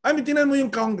 Kasi, tinan mo yung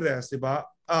Congress, di ba?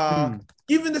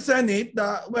 Even the Senate,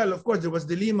 well, of course, there was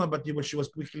dilemma, but she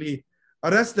was quickly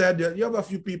arrested. You have a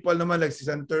few people naman, like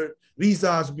Senator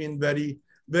Riza has been very,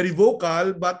 very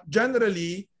vocal, but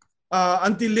generally,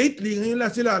 until lately, ngayon lang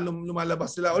sila,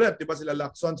 lumalabas sila ulit. Diba sila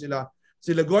Lacson,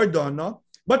 sila Gordon, no?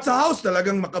 But sa House,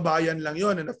 talagang makabayan lang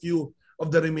yon and a few of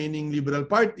the remaining Liberal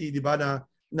Party, diba, na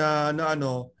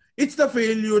it's the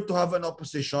failure to have an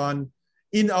opposition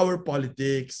in our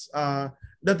politics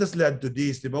that has led to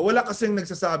this, diba? Wala kasing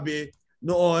nagsasabi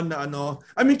noon na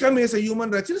kami sa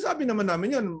human rights, sinasabi naman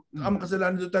namin yan, ang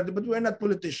kasalanan dito, but we're not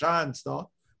politicians,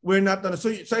 no? We're not, so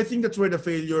I think that's where the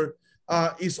failure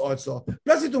is also.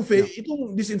 Plus itong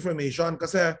disinformation,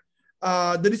 kasi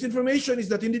the disinformation is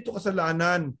that hindi ito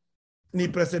kasalanan ni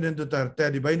President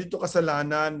Duterte, di ba? Hindi ito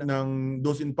kasalanan ng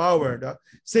those in power.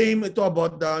 Same ito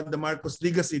about the Marcos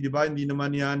legacy, di ba? Hindi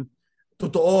naman yan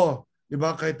totoo, di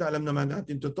ba? Kahit alam naman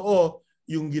natin totoo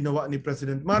yung ginawa ni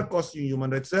President Marcos, yung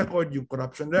human rights record, yung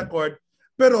corruption record.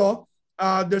 Pero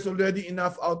there's already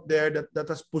enough out there that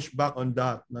has pushed back on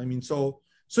that. I mean, so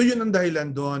So yun ang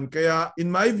dahilan doon. Kaya in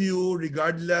my view,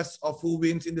 regardless of who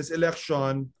wins in this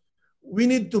election, we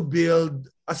need to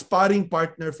build a sparring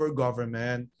partner for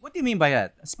government. What do you mean by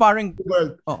that? Sparring?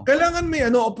 Well, Oh. kailangan may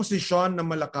opposition na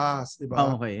malakas, di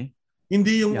ba? Okay.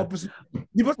 Hindi yung Yeah. opposition.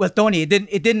 Di ba? Well, Tony,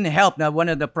 it didn't help na one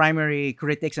of the primary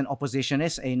critics and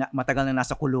oppositionists ay matagal na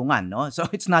nasa kulungan, no? So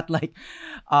it's not like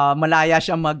malaya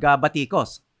siya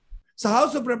magbatikos. Sa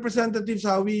House of Representatives,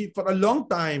 Howie, for a long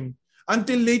time,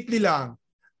 until lately lang,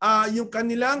 yung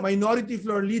kanilang minority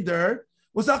floor leader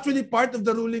was actually part of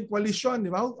the ruling coalition,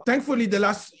 di ba? Thankfully, the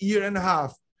last year and a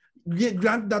half,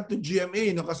 grant that to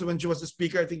GMA, no? Kasi when she was the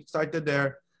speaker, I think it started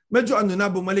there, medyo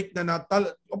bumalik na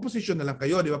opposition na lang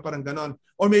kayo, di ba? Parang ganon.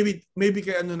 Or maybe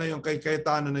kay na yon, kay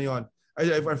Cayetano na yon.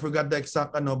 I forgot the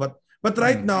exact but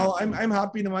right now I'm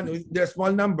happy naman. There are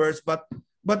small numbers but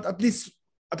at least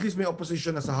may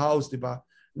opposition na sa House, di ba?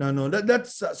 No.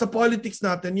 That's sa politics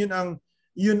natin,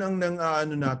 yun ang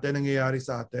natin nangyayari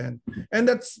sa atin. And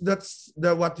that's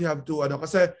what you have to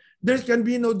kasi there can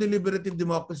be no deliberative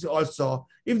democracy also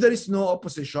if there is no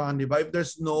opposition, di ba? If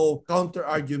there's no counter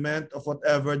argument of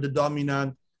whatever the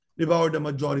dominant, di ba, or the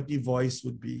majority voice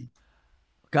would be.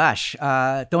 Gosh,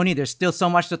 Tony, there's still so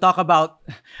much to talk about,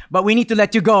 but we need to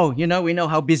let you go. We know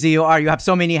how busy you are. You have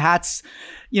so many hats.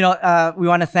 We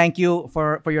want to thank you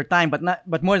for your time,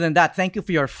 but more than that, thank you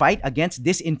for your fight against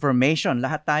disinformation.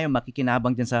 Lahat tayo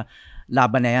makikinabang dyan sa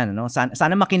laban na yan. No?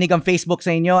 Sana makinig ang Facebook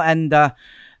sa inyo and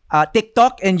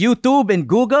TikTok and YouTube and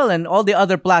Google and all the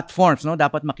other platforms. No,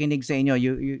 dapat makinig sa inyo.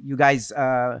 You guys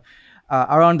are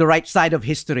on the right side of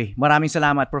history. Maraming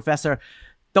salamat, Professor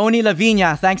Tony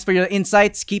Viña. Thanks for your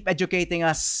insights. Keep educating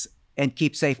us and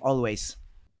keep safe always.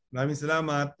 Maraming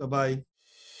salamat. Bye-bye.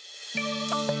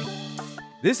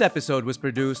 This episode was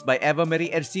produced by Eva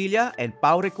Marie Ercilia and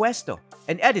Pau Requesto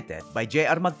and edited by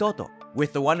J.R. Magtoto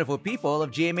with the wonderful people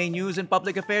of GMA News and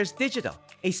Public Affairs Digital.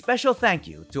 A special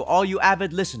thank you to all you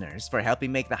avid listeners for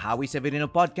helping make the Howie Severino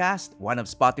podcast one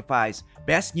of Spotify's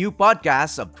best new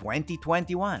podcasts of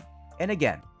 2021. And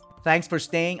again, thanks for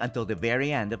staying until the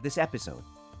very end of this episode.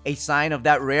 A sign of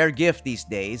that rare gift these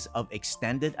days of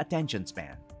extended attention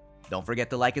span. Don't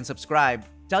forget to like and subscribe.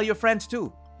 Tell your friends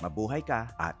too. Mabuhay ka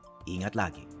at ingat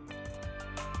lagi.